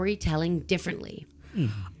storytelling differently.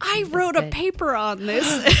 I wrote a paper on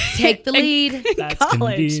this. Take the lead. That's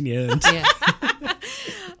college. convenient. Yeah.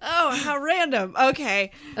 Oh, how random. Okay.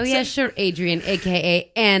 Oh, yeah, sure, Adrian,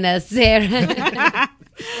 a.k.a. Anna Ceres.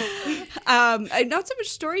 Not so much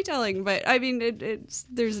storytelling, but I mean,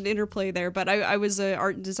 there's an interplay there. But I was an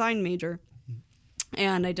art and design major,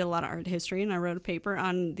 and I did a lot of art history, and I wrote a paper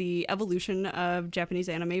on the evolution of Japanese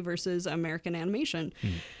anime versus American animation.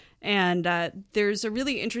 And there's a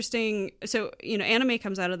really interesting, anime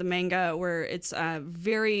comes out of the manga, where it's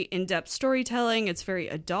very in-depth storytelling. It's very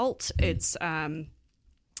adult. It's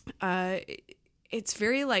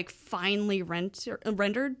very like finely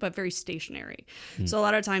rendered, but very stationary. So a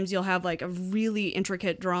lot of times you'll have like a really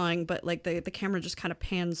intricate drawing, but like the camera just kind of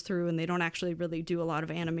pans through, and they don't actually really do a lot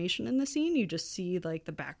of animation in the scene. You just see like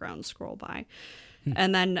the background scroll by.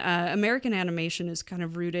 And then American animation is kind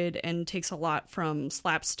of rooted and takes a lot from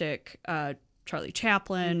slapstick, Charlie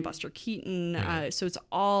Chaplin, Buster Keaton. So it's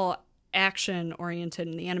all action oriented,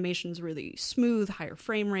 and the animation is really smooth, higher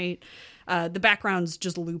frame rate. The backgrounds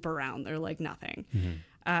just loop around. They're like nothing.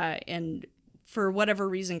 And for whatever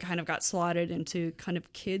reason kind of got slotted into kind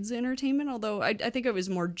of kids entertainment, although I think it was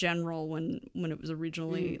more general when it was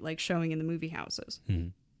originally like showing in the movie houses.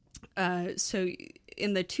 So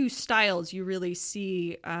in the two styles, you really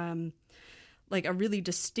see like a really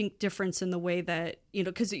distinct difference in the way that,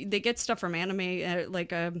 because they get stuff from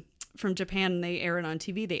anime, from Japan, and they air it on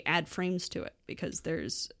TV. They add frames to it because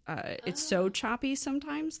there's it's so choppy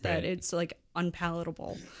sometimes that it's like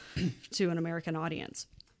unpalatable to an American audience.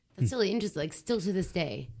 That's really interesting. Like, still to this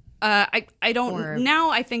day. I don't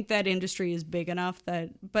now. I think that industry is big enough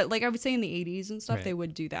but like I would say in the 80s and stuff, they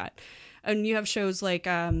would do that. And you have shows like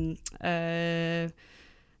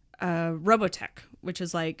Robotech, which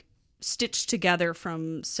is like stitched together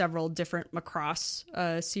from several different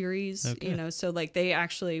Macross series, so like they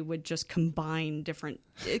actually would just combine different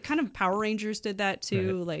kind of Power Rangers did that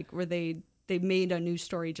too, like where they made a new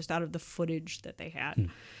story just out of the footage that they had.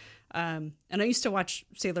 And I used to watch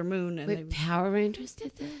Sailor Moon, and Power Rangers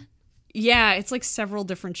did that? Yeah, it's like several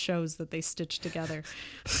different shows that they stitched together.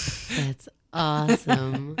 That's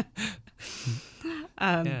awesome.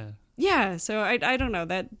 Yeah, so I don't know,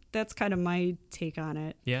 that's kind of my take on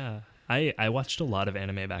it. Yeah. I watched a lot of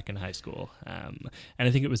anime back in high school. And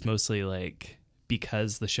I think it was mostly like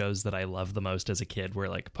because the shows that I loved the most as a kid were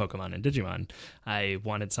like Pokemon and Digimon. I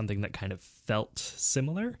wanted something that kind of felt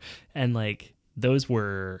similar. And like those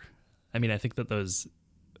were, I mean, I think that those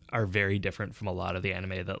are very different from a lot of the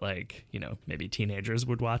anime that like, maybe teenagers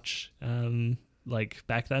would watch like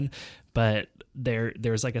back then. But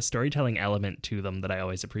there's like a storytelling element to them that I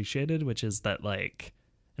always appreciated, which is that like,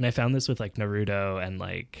 and I found this with like Naruto and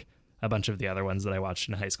like a bunch of the other ones that I watched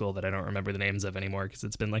in high school that I don't remember the names of anymore because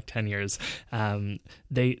it's been like 10 years.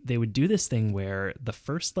 They would do this thing where the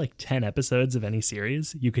first like 10 episodes of any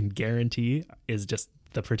series you can guarantee is just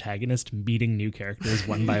the protagonist meeting new characters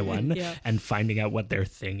one by one and finding out what their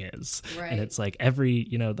thing is. Right. And it's like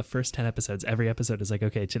the first 10 episodes, every episode is like,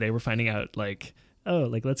 okay, today we're finding out like, oh,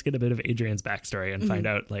 like let's get a bit of Adrian's backstory and find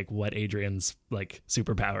out like what Adrian's like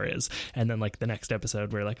superpower is. And then like the next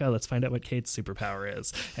episode we're like, oh, let's find out what Kate's superpower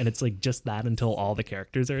is. And it's like just that until all the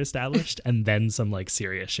characters are established and then some like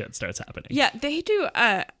serious shit starts happening. Yeah, they do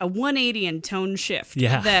a 180 in tone shift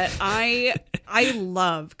Yeah. that I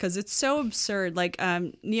love because it's so absurd. Like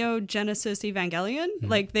Neo Genesis Evangelion,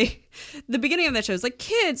 like the beginning of that show is like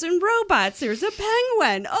kids and robots. There's a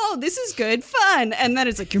penguin. Oh, this is good fun. And then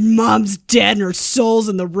it's like your mom's dead and her soul's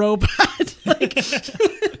in the robot. Like,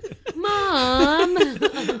 Mom.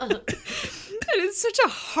 and it's such a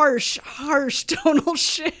harsh tonal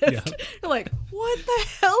shift. You're like, what the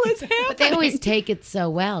hell is happening? But they always take it so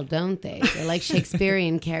well, don't they? They're like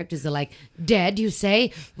Shakespearean characters. They're like, dead, you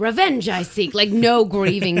say? Revenge I seek. Like no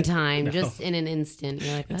grieving time, just in an instant.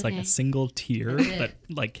 You're like, It's okay. like a single tear that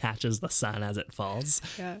like catches the sun as it falls.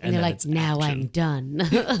 Yeah. And they're then like, it's now action. I'm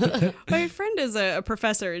done. My friend is a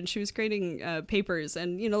professor and she was creating papers.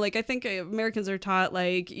 And, you know, like I think Americans are taught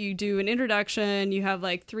like you do an introduction, you have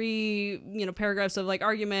like 3, paragraphs of like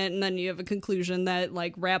argument, and then you have a conclusion that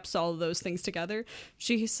like wraps all of those things together.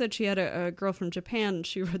 She said she had a girl from Japan.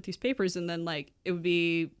 She wrote these papers and then like it would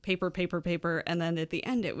be paper. And then at the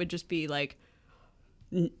end it would just be like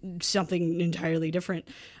something entirely different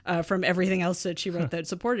from everything else that she wrote that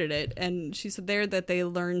supported it. And she said there that they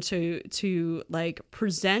learn to like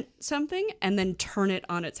present something and then turn it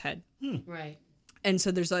on its head. Right. And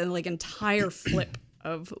so there's a like entire flip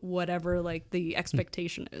of whatever like the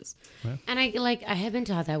expectation is. And I have been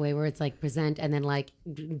taught that way where it's like present and then like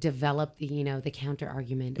develop the, the counter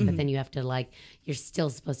argument. But then you have to like, you're still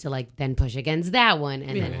supposed to like then push against that one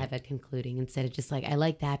and then have it concluding instead of just like, I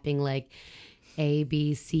like that being like A,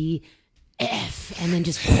 B, C, F, and then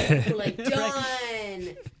just like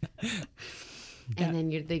done. And then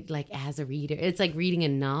you're like, as a reader, it's like reading a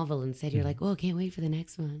novel instead. You're like, oh, can't wait for the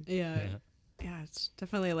next one. Yeah, it's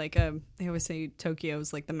definitely like they always say Tokyo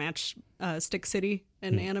is like the match stick city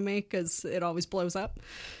in anime because it always blows up.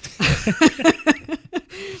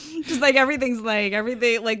 Just like everything like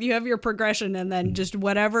you have your progression and then just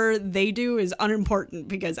whatever they do is unimportant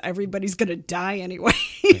because everybody's gonna die anyway.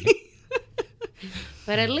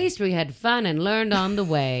 But at least we had fun and learned on the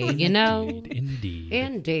way, Indeed.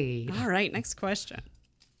 All right, next question.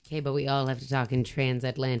 Okay, but we all have to talk in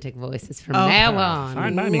transatlantic voices from now on.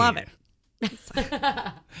 Fine by me. Love it.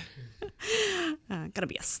 Gotta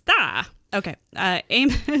be a star. Okay.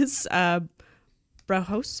 Amos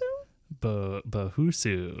Brahosu?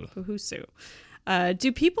 Bahusu.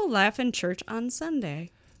 Do people laugh in church on Sunday?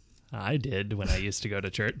 I did when I used to go to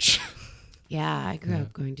church. Yeah, I grew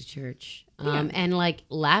up going to church. And like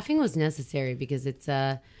laughing was necessary because it's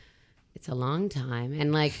a long time.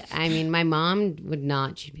 And like, I mean, my mom would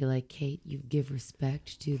not. She'd be like, Kate, you give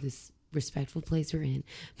respect to this respectful place we're in.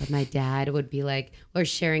 But my dad would be like, we're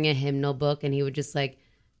sharing a hymnal book and he would just like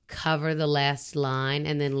cover the last line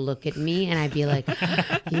and then look at me and I'd be like,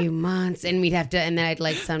 you months. And we'd have to, and then I'd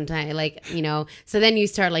like sometimes like, so then you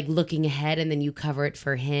start like looking ahead and then you cover it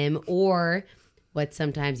for him. Or what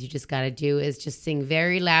sometimes you just got to do is just sing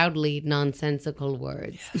very loudly nonsensical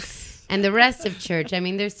words. Yes. And the rest of church, I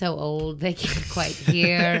mean, they're so old, they can't quite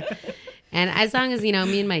hear. And as long as, me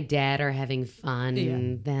and my dad are having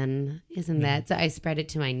fun, then isn't that? So I spread it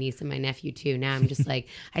to my niece and my nephew too. Now I'm just like,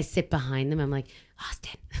 I sit behind them. I'm like,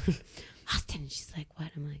 Austin. And she's like,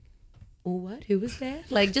 what? I'm like, oh, what? Who was that?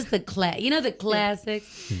 Like just the the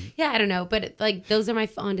classics. Yeah, I don't know. But like, those are my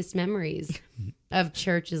fondest memories of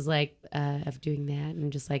church is like, of doing that.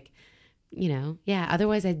 And just like,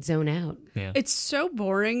 otherwise I'd zone out. Yeah. It's so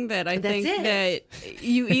boring that I That's think it. that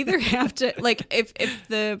you either have to, like, if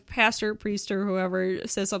the pastor, priest, or whoever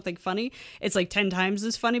says something funny, it's like 10 times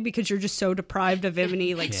as funny because you're just so deprived of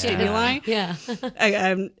any, like, stimuli. Yeah.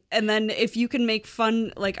 And then if you can make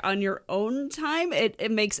fun, like, on your own time, it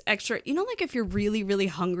makes extra, like if you're really, really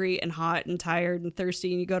hungry and hot and tired and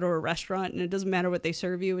thirsty and you go to a restaurant and it doesn't matter what they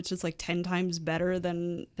serve you, it's just like 10 times better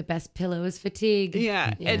than... The best pillow is fatigue.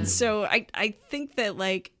 Yeah. And so I think that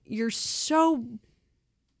like you're so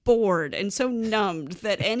bored and so numbed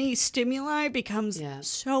that any stimuli becomes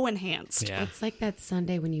so enhanced. Yeah. It's like that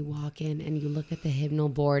Sunday when you walk in and you look at the hymnal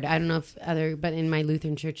board. I don't know if but in my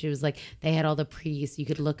Lutheran church, it was like they had all the priests. You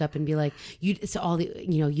could look up and be like,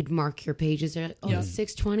 you'd mark your pages. They're like,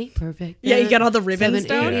 620, perfect. Yeah, you get all the ribbons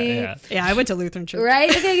 780. down. Yeah, I went to Lutheran church. Right?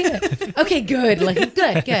 Okay, good. Okay, good. Like,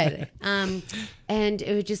 good. And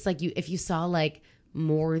it was just like if you saw like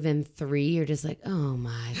more than 3, you're just like, oh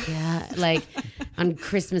my God. Like on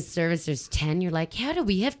Christmas service, there's 10. You're like, how do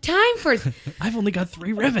we have time for I've only got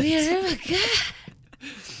 3 ribbons. Oh my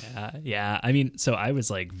God. Yeah. I mean, so I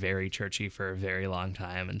was like very churchy for a very long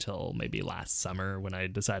time until maybe last summer when I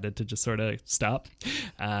decided to just sort of stop,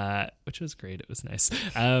 which was great. It was nice.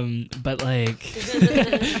 But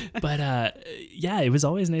yeah, it was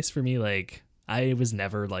always nice for me. Like, I was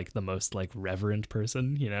never like the most like reverent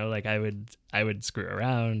person, you know, like I would screw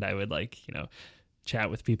around. I would like, you know, chat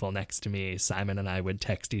with people next to me. Simon and I would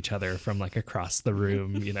text each other from like across the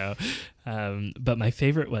room, you know. But my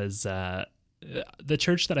favorite was the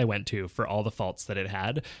church that I went to, for all the faults that it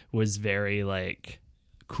had, was very like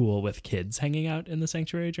cool with kids hanging out in the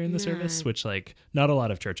sanctuary during the service, which like not a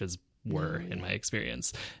lot of churches were in my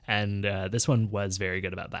experience. And this one was very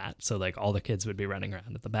good about that. So like all the kids would be running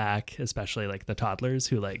around at the back, especially like the toddlers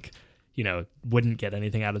who like, you know, wouldn't get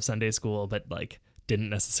anything out of Sunday school, but like didn't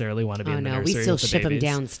necessarily want to be in the nursery. We still with the ship them babies.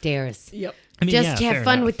 downstairs. Yep. I mean, Just to yeah, have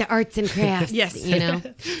fun enough. with the arts and crafts. Yes. You know,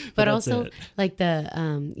 but that's also it. like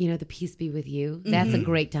the, you know, the peace be with you. That's a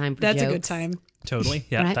great time for That's jokes. a good time. Totally.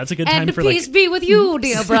 Yeah, Right? that's a good and time the for peace like be with you,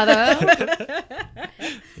 dear brother.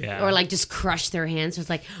 yeah. Or like just crush their hands. So it's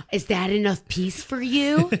like, is that enough peace for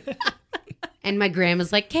you? And my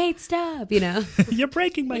grandma's like, Kate, stop, you know. You're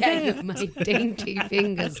breaking my hand. My dainty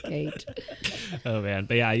fingers, Kate. Oh man,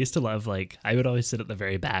 but yeah, I used to love like I would always sit at the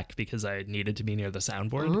very back because I needed to be near the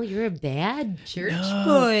soundboard. Oh, you're a bad church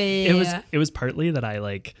boy. It was partly that I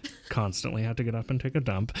like constantly had to get up and take a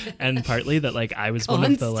dump, and partly that like I was one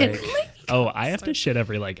of the like, Constantly? oh, I have to shit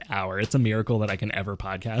every like hour. It's a miracle that I can ever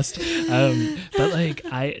podcast. But like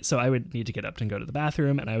I would need to get up and go to the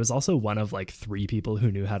bathroom, and I was also one of like 3 people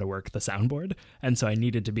who knew how to work the soundboard, and so I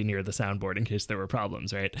needed to be near the soundboard in case there were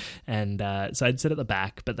problems, right? And so I'd sit at the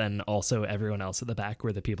back, but then also everyone else at the back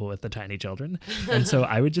were the people with the tiny children, and so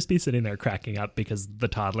I would just be sitting there cracking up because the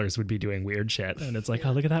toddlers would be doing weird shit, and it's like,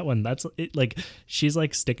 oh, look at that one. That's it. Like she's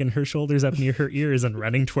like sticking her shoulders up near her ears and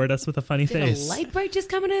running toward us with a funny Did face. a light bright just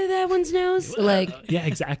come into that one's nose? Like, Yeah,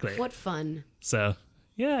 exactly. what fun. So,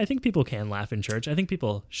 yeah, I think people can laugh in church. I think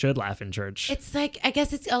people should laugh in church. It's like, I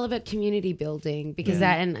guess it's all about community building because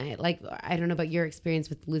that, and I don't know about your experience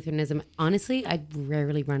with Lutheranism. Honestly, I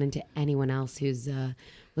rarely run into anyone else who's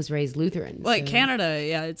was raised Lutheran. Like so- Canada,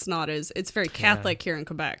 yeah, it's very Catholic here in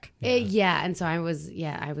Quebec. Yeah, and so I was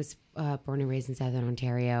born and raised in Southern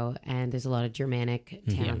Ontario, and there's a lot of Germanic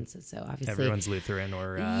towns. So obviously, Everyone's Lutheran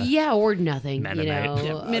or or nothing. Mennonite. You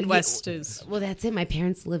know, Midwest is. Well, that's it. My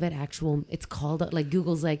parents live at actual. It's called like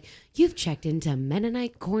Google's like you've checked into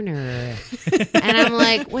Mennonite Corner, and I'm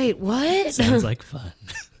like, wait, what? sounds like fun.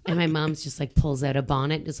 And my mom's just like pulls out a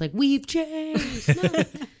bonnet, just like we've changed.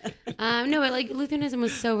 No, like Lutheranism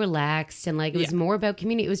was so relaxed, and like it was more about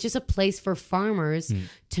community. It was just a place for farmers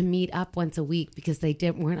to meet up once a week because they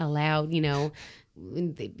weren't allowed, you know.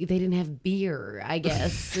 They didn't have beer, I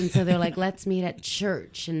guess, and so they're like, let's meet at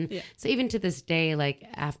church. And so even to this day, like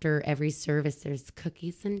after every service, there's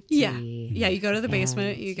cookies and tea. Yeah, you go to the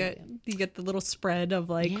basement, you get the little spread of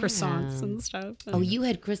like croissants and stuff. Oh, you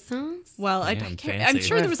had croissants? Well, I Damn, can't, fancy. I'm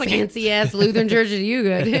sure there was like Fancy ass Lutheran church that you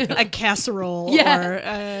got. a casserole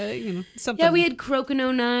or something. Yeah, we had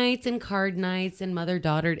crocono nights and card nights and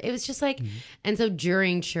mother-daughter. It was just like, and so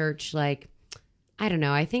during church, like, I don't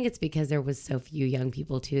know. I think it's because there was so few young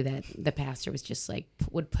people too that the pastor was just like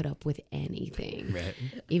would put up with anything. Right.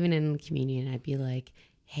 Even in communion, I'd be like,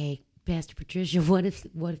 "Hey, Pastor Patricia, what if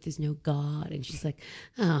there's no God?" And she's like,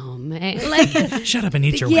 "Oh man, like Shut up and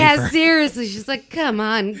eat your yeah, wafer. seriously." She's like, "Come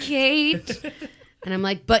on, Kate." And I'm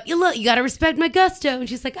like, "But you got to respect my gusto." And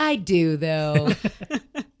she's like, "I do though."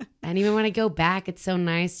 And even when I go back, it's so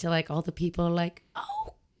nice to like all the people are like,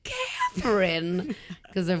 "Oh, Catherine,"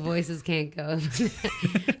 because their voices can't go.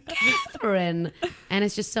 Catherine. And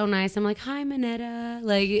it's just so nice. I'm like, "Hi, Minetta."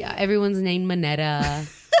 Like everyone's named Minetta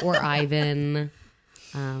or Ivan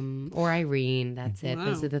or Irene. That's it.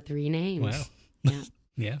 Those are the 3 names. Wow. Yeah.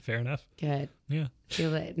 Yeah, fair enough. Good. Yeah.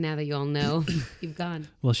 Feel that now that you all know, you've gone.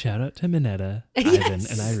 Well, shout out to Minetta, Ivan,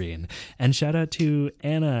 and Irene. And shout out to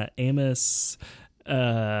Anna, Amos,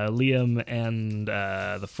 Liam, and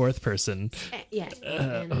the 4th person. Yeah.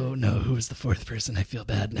 Oh no, who was the 4th person? I feel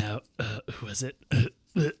bad now. Who was it?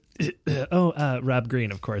 Rob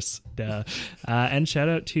Green, of course. Duh. And shout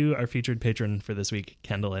out to our featured patron for this week,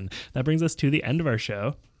 Kendall. And that brings us to the end of our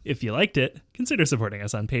show. If you liked it, consider supporting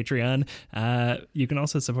us on Patreon. You can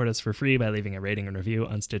also support us for free by leaving a rating and review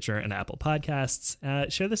on Stitcher and Apple Podcasts.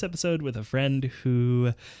 Share this episode with a friend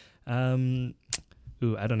who I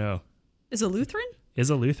don't know, Is a Lutheran? is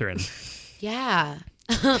a Lutheran. Yeah.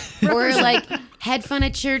 Or like had fun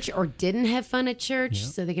at church or didn't have fun at church,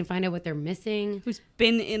 so they can find out what they're missing. Who's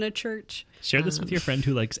been in a church? Share this with your friend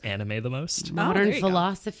who likes anime the most. Modern there you go.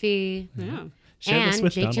 philosophy. Yeah. Share this And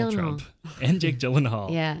with Jake Donald Gyllenhaal. Trump and Jake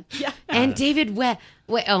Gyllenhaal. Yeah. And David Webb.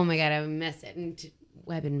 Wait, oh my God, I messed it.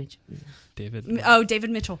 Webb and Mitchell. David. Oh, David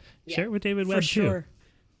Mitchell. Share it with David Webb For sure.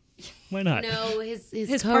 too. Why not? No, his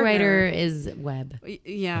His co-writer is Webb.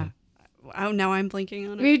 Yeah. Oh, now I'm blinking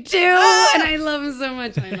on it. Me too, and I love him so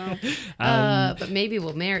much. I know. But maybe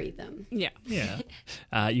we'll marry them. Yeah.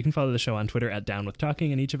 Yeah. You can follow the show on Twitter at Down With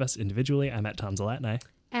Talking, and each of us individually. I'm at Tom Zalatni.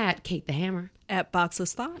 At Kate the Hammer. At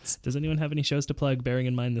Boxless Thoughts. Does anyone have any shows to plug, bearing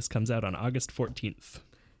in mind this comes out on August 14th?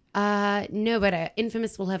 No, but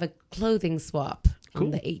Infamous will have a clothing swap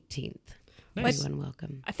on the 18th. Nice. Everyone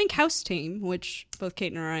welcome. I think House Team, which both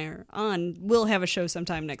Kate and I are on, will have a show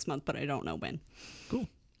sometime next month, but I don't know when. Cool.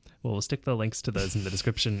 Well, we'll stick the links to those in the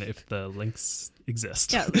description if the links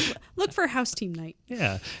exist. Yeah, look for House Team Night.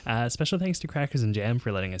 Yeah. Special thanks to Crackers and Jam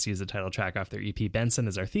for letting us use the title track off their EP Benson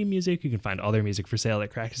as our theme music. You can find all their music for sale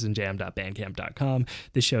at crackersandjam.bandcamp.com.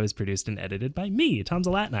 This show is produced and edited by me, Tom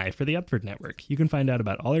Zalatni, for the Upford Network. You can find out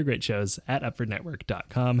about all our great shows at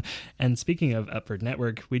upfordnetwork.com. And speaking of Upford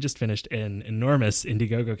Network, we just finished an enormous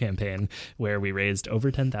Indiegogo campaign where we raised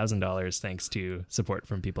over $10,000 thanks to support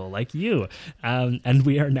from people like you. And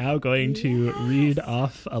we are now going to read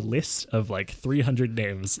off a list of like 300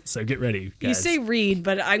 names. So get ready, guys. You say read,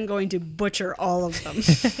 but I'm going to butcher all of them.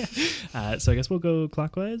 So I guess we'll go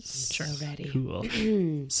clockwise. Sure. Ready. Cool.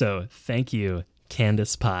 So thank you,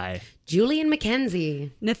 Candace Pye, Julian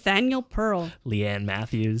McKenzie. Nathaniel Pearl. Leanne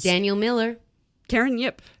Matthews, Daniel Miller. Karen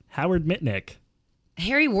Yip. Howard Mitnick,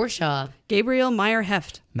 Harry Warshaw. Gabriel Meyer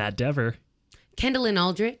Heft. Matt Dever, Kendallin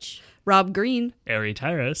Aldrich. Rob Green. Ari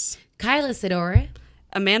Tyrus, Kyla Sidora.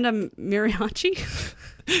 Amanda Miriachi.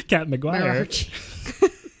 Kat McGuire,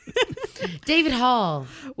 David Hall.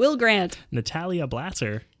 Will Grant. Natalia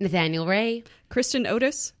Blasser, Nathaniel Ray. Kristen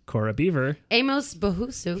Otis. Cora Beaver, Amos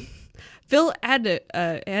Bahusu. Phil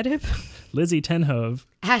Adib. Lizzie Tenhove.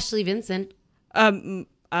 Ashley Vincent. Maro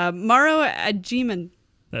Ajiman.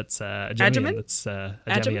 That's a Adjaman? Gemian. That's a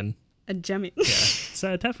Gemian. Ajemi. Yeah, it's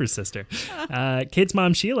Teffer's sister. Kate's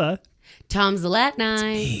mom, Sheila. Tom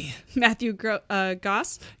Zalatni. Matthew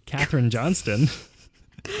Goss. Catherine Johnston.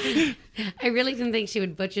 I really didn't think she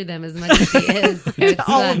would butcher them as much as she is. It's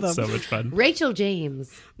All of fun. them. So much fun. Rachel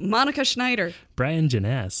James. Monica Schneider. Brian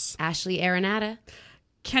Janess. Ashley Arenata.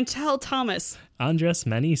 Cantel Thomas. Andres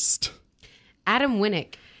Manist. Adam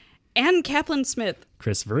Winnick. Ann Kaplan Smith.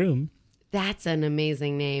 Chris Vroom. That's an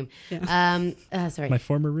amazing name. Sorry. My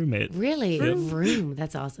former roommate. Really? Vroom.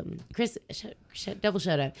 That's awesome. Chris, double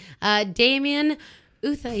shout out. Damien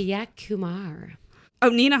Uthayakumar. Oh,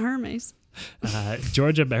 Nina Hermes.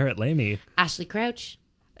 Georgia Barrett Lamy. Ashley Crouch.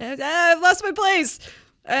 I've lost my place.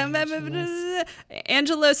 Angela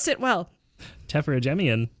Sitwell. Teffer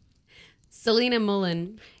Gemian. Selena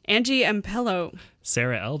Mullen. Angie Ampello.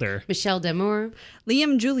 Sarah Elder. Michelle Damour.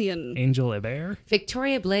 Liam Julian. Angel Hebert.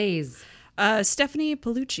 Victoria Blaze. Stephanie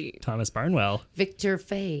Palucci. Thomas Barnwell. Victor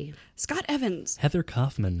Fay. Scott Evans. Heather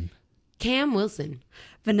Kaufman. Cam Wilson.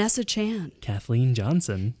 Vanessa Chan. Kathleen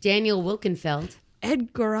Johnson. Daniel Wilkenfeld.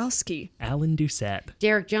 Ed Goralski. Alan Doucette.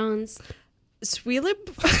 Derek Johns. Swelib.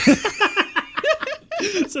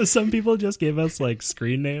 So some people just gave us like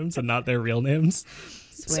screen names and not their real names.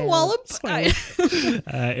 Swallop.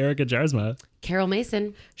 Erica Jarsma. Carol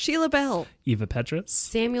Mason. Sheila Bell. Eva Petrus.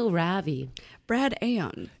 Samuel Ravi. Brad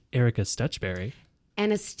Aon. Erica Stutchberry.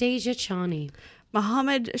 Anastasia Chani.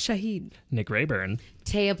 Mohammed Shahid. Nick Rayburn.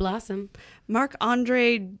 Taya Blossom. Mark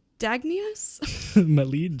Andre Dagnius.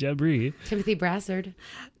 Malid Jabri. Timothy Brassard.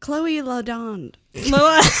 Chloe Lalonde.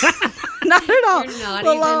 Not at all.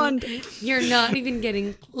 You're not even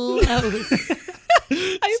getting close.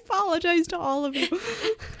 I apologize to all of you.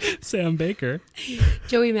 Sam Baker.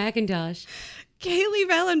 Joey McIntosh. Kaylee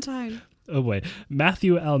Valentine. Oh boy.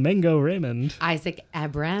 Matthew Almengo Raymond. Isaac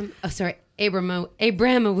Abramowitz.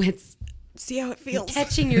 See how it feels.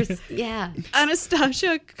 Catching your... Yeah.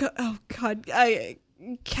 Anastasia.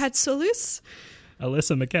 Katsulus.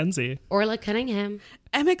 Alyssa McKenzie. Orla Cunningham.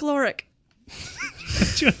 Emick Lorick. Do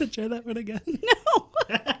you want to try that one again? No.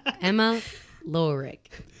 Emma Lorick.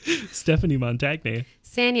 Stephanie Montagne.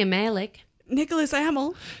 Sanya Malik. Nicholas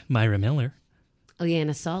Amel. Myra Miller.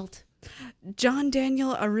 Leanna Salt. John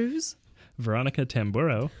Daniel Aruz. Veronica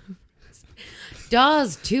Tamburo.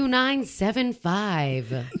 Dawes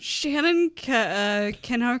 2975. Shannon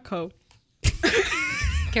Kenarko.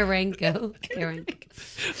 Karenko.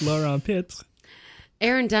 Laurent Pitts.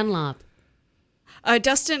 Aaron Dunlop.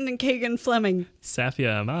 Dustin and Kagan Fleming.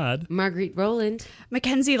 Safia Ahmad, Marguerite Rowland,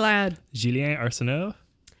 Mackenzie Ladd. Julien Arsenault,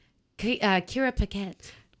 Kira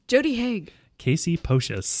Paquette, Jody Haig. Casey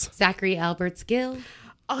Pocious, Zachary Alberts Gill.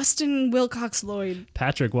 Austin Wilcox Lloyd.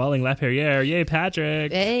 Patrick Walling Laperriere. Yay,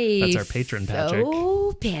 Patrick! Hey, That's our patron, Patrick.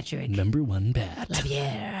 Oh, Patrick. Number one bat.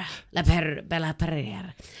 Lapierre.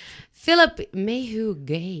 Philip Mayhew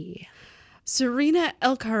Gay. Serena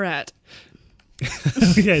Elkarat.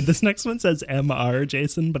 Okay, this next one says Mr.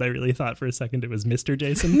 Jason, but I really thought for a second it was Mr.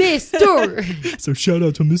 Jason. Mr. So shout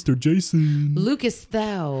out to Mr. Jason. Lucas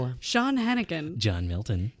Thou. Sean Hannigan. John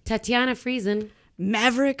Milton. Tatiana Friesen.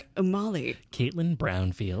 Maverick Umali. Caitlin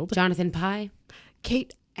Brownfield. Jonathan Pye.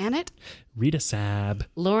 Kate Annett. Rita Sab.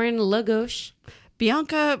 Lauren Lagos.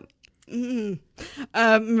 Bianca Mercandante.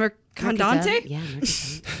 Yeah, Mercadante.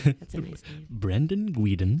 That's a nice name. Brendan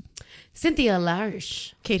Guiden. Cynthia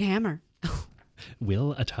Larsh. Kate Hammer.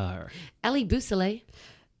 Will Attar. Ellie Bousselet.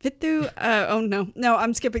 Vithu. No,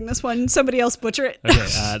 I'm skipping this one. Somebody else butcher it.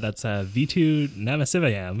 Okay, that's Vitu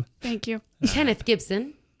Namasivayam. Thank you. Kenneth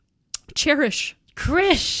Gibson. Cherish.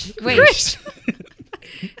 Krish. Wait. Krish.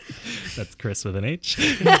 That's Chris with an H.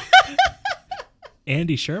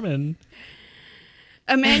 Andy Sherman.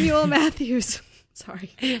 Emmanuel Matthews.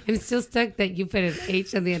 Sorry. I'm still stuck that you put an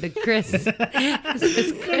H on the end of Chris.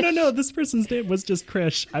 No. This person's name was just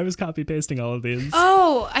Krish. I was copy pasting all of these.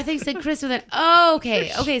 Oh, I think you said Chris with an. Oh,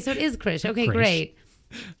 okay. Okay, so it is Krish. Okay, Krish. great.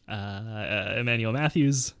 Emmanuel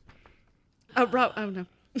Matthews. No.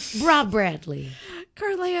 Rob Bradley.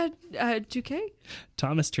 Carlea Duque.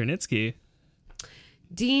 Thomas Chernitsky.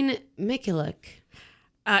 Dean Mikulik.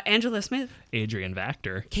 Angela Smith. Adrian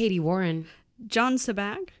Vactor. Katie Warren. John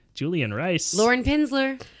Sabag. Julian Rice. Lauren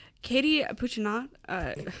Pinsler. Katie Puccinat.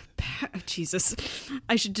 Jesus.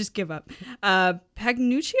 I should just give up.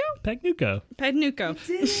 Pagnuccio?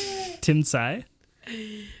 Pagnuco. Tim Tsai.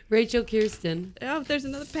 Rachel Kirsten. Oh, there's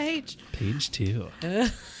another page. Page 2.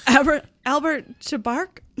 Albert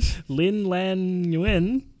Chabark. Lin Lan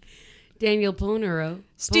Nguyen. Daniel Ponero.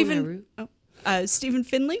 Stephen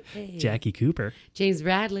Finley. Hey. Jackie Cooper. James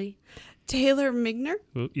Bradley. Taylor Migner.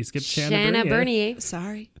 Oh, you skipped Shanna Bernier.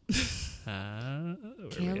 Sorry.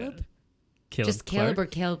 Caleb? Clark? Just Caleb or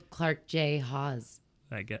Caleb Clark J. Hawes?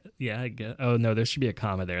 I get. Oh, no, there should be a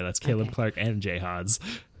comma there. That's Caleb Okay. Clark and Jay Hodds.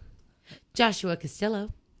 Joshua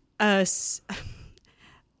Costello. I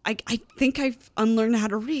think I've unlearned how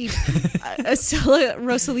to read. Acela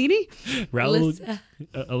Rossellini. Alyssa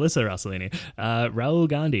Rossellini. Raul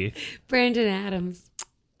Gandhi. Brandon Adams.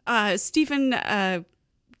 Stephen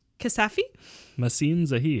Kasafi. Masin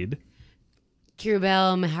Zahid.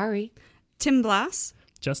 Kirabel Mahari. Tim Blass.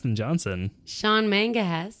 Justin Johnson. Sean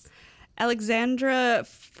Mangahas. Alexandra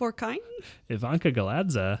Forkine. Ivanka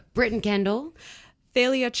Galadza. Britton Kendall.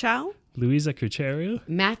 Thalia Chow. Louisa Kucheru.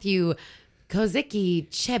 Matthew Kozicki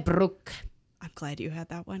Chebruk. I'm glad you had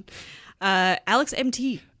that one. Alex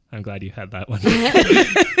MT. I'm glad you had that one.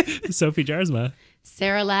 Sophie Jarsma.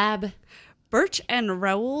 Sarah Lab. Birch and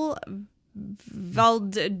Raul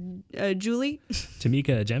Julie.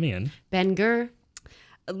 Tamika Jemian. Ben Gur.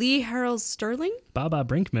 Lee Harold Sterling. Baba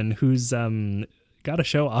Brinkman, who's got a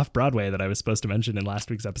show off Broadway that I was supposed to mention in last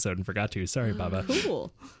week's episode and forgot to. Sorry, Baba.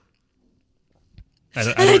 Cool. I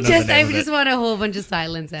don't know the name I of it. just want a whole bunch of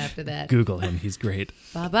silence after that. Google him. He's great.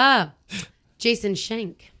 Baba. Jason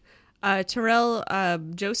Schenk. Terrell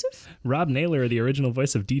Joseph. Rob Naylor, the original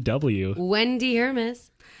voice of DW. Wendy Hermes.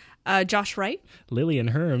 Josh Wright.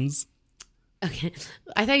 Lillian Herms. Okay.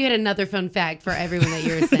 I thought you had another fun fact for everyone that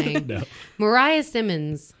you were saying. No. Mariah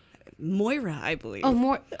Simmons. Moira, I believe. Oh,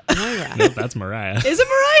 Moira. Nope, that's Mariah. Is it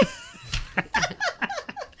Mariah?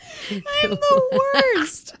 I'm the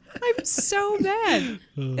worst. I'm so bad.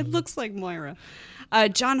 It looks like Moira.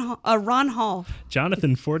 Ron Hall.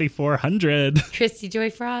 Jonathan 4400. Christy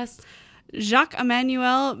Joy Frost. Jacques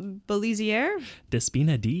Emmanuel Belizier.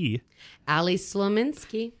 Despina D. Ali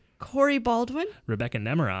Slominski. Corey Baldwin. Rebecca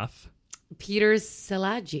Nemiroff. Peter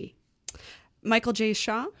Salaji. Michael J.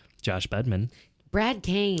 Shaw. Josh Budman. Brad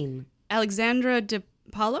Kane. Alexandra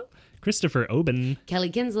DePaulo. Christopher Oben. Kelly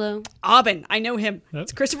Kinslow. Aubin. I know him. Oh.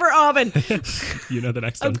 It's Christopher Aubin. You know the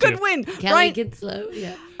next A one, good too. win. Kelly Kinslow.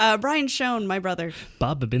 Yeah. Brian Schoen, my brother.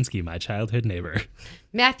 Bob Babinski, my childhood neighbor.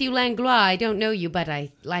 Matthew Langlois. I don't know you, but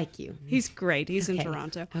I like you. He's great. He's in Okay.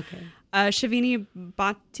 Toronto. Okay. Shavini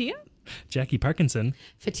Bhatia. Jackie Parkinson.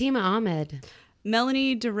 Fatima Ahmed.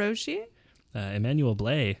 Melanie DeRochier. Emmanuel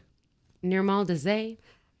Blay. Nirmal Dezay.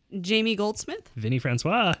 Jamie Goldsmith. Vinnie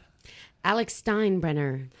Francois. Alex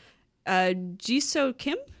Steinbrenner. Jisoo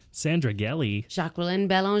Kim. Sandra Gelly. Jacqueline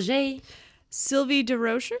Belanger. Sylvie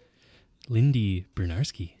DeRocher. Lindy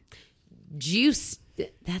Brunarski. Juice.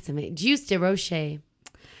 That's amazing. Juice de Rocher.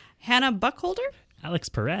 Hannah Buckholder, Alex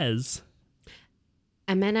Perez.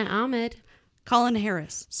 Amena Ahmed. Colin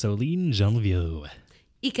Harris, Soline Janvieux.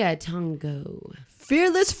 Ika Tongo.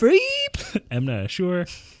 Fearless Freep, Emna Ashur.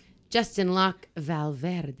 Justin Locke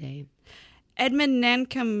Valverde. Edmund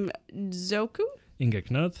Nankam Zoku, Inga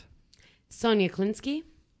Knoth. Sonia Klinsky.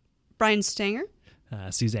 Brian Stanger.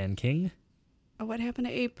 Suzanne King. Oh, what happened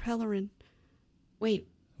to A. Pellerin? Wait.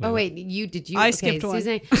 Oh, wait. You did you? I skipped one.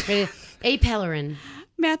 Suzanne, A. Pellerin.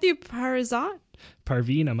 Matthew Parizot,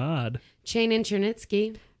 Parveen Ahmad. Chanin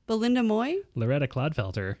Chernitsky. Belinda Moy, Loretta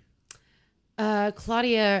Clodfelter.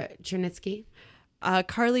 Claudia Chernitsky.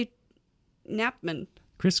 Carly Knapman,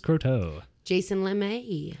 Chris Croteau. Jason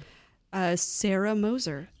LeMay. Sarah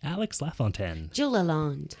Moser, Alex Lafontaine. Jill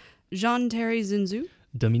Lalonde. Jean-Terry Zinzu,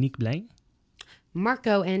 Dominique Blanc.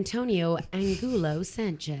 Marco Antonio Angulo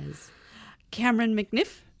Sanchez. Cameron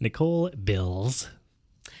McNiff, Nicole Bills.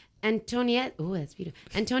 Antonietta. Oh, that's beautiful.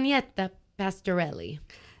 Antonietta Pastorelli.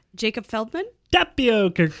 Jacob Feldman, Tapio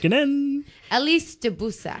Kirkinen. Elise de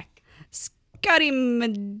Boussac. Scotty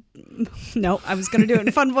No, I was going to do it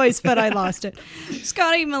in fun voice, but I lost it.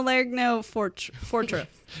 Scotty Malerno Fortra,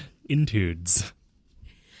 Intudes.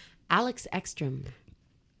 Alex Ekstrom.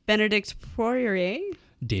 Benedict Poirier,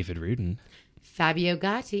 David Rudin. Fabio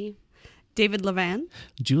Gatti. David Levan,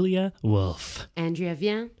 Julia Wolf. Andrea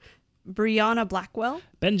Vien. Brianna Blackwell,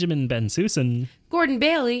 Benjamin Bensusan. Gordon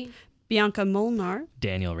Bailey. Bianca Molnar,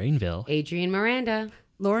 Daniel Rainville. Adrian Miranda.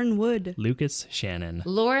 Lauren Wood, Lucas Shannon.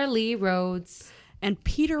 Laura Lee Rhodes. and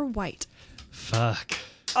Peter White. Fuck.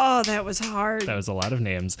 Oh, that was hard. That was a lot of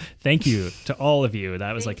names. Thank you to all of you.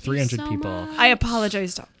 That was like Thank you 300 so people. much. I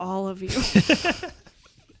apologize to all of you.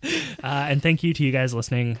 And thank you to you guys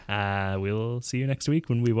listening. We'll see you next week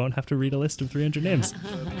when we won't have to read a list of 300 names.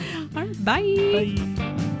 All right, bye.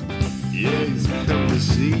 Yeah, he's come to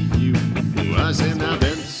see you. Was in a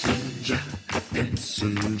Benson Joe.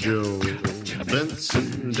 Benson Joe.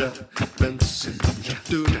 Benson Joe. Benson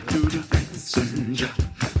Joe.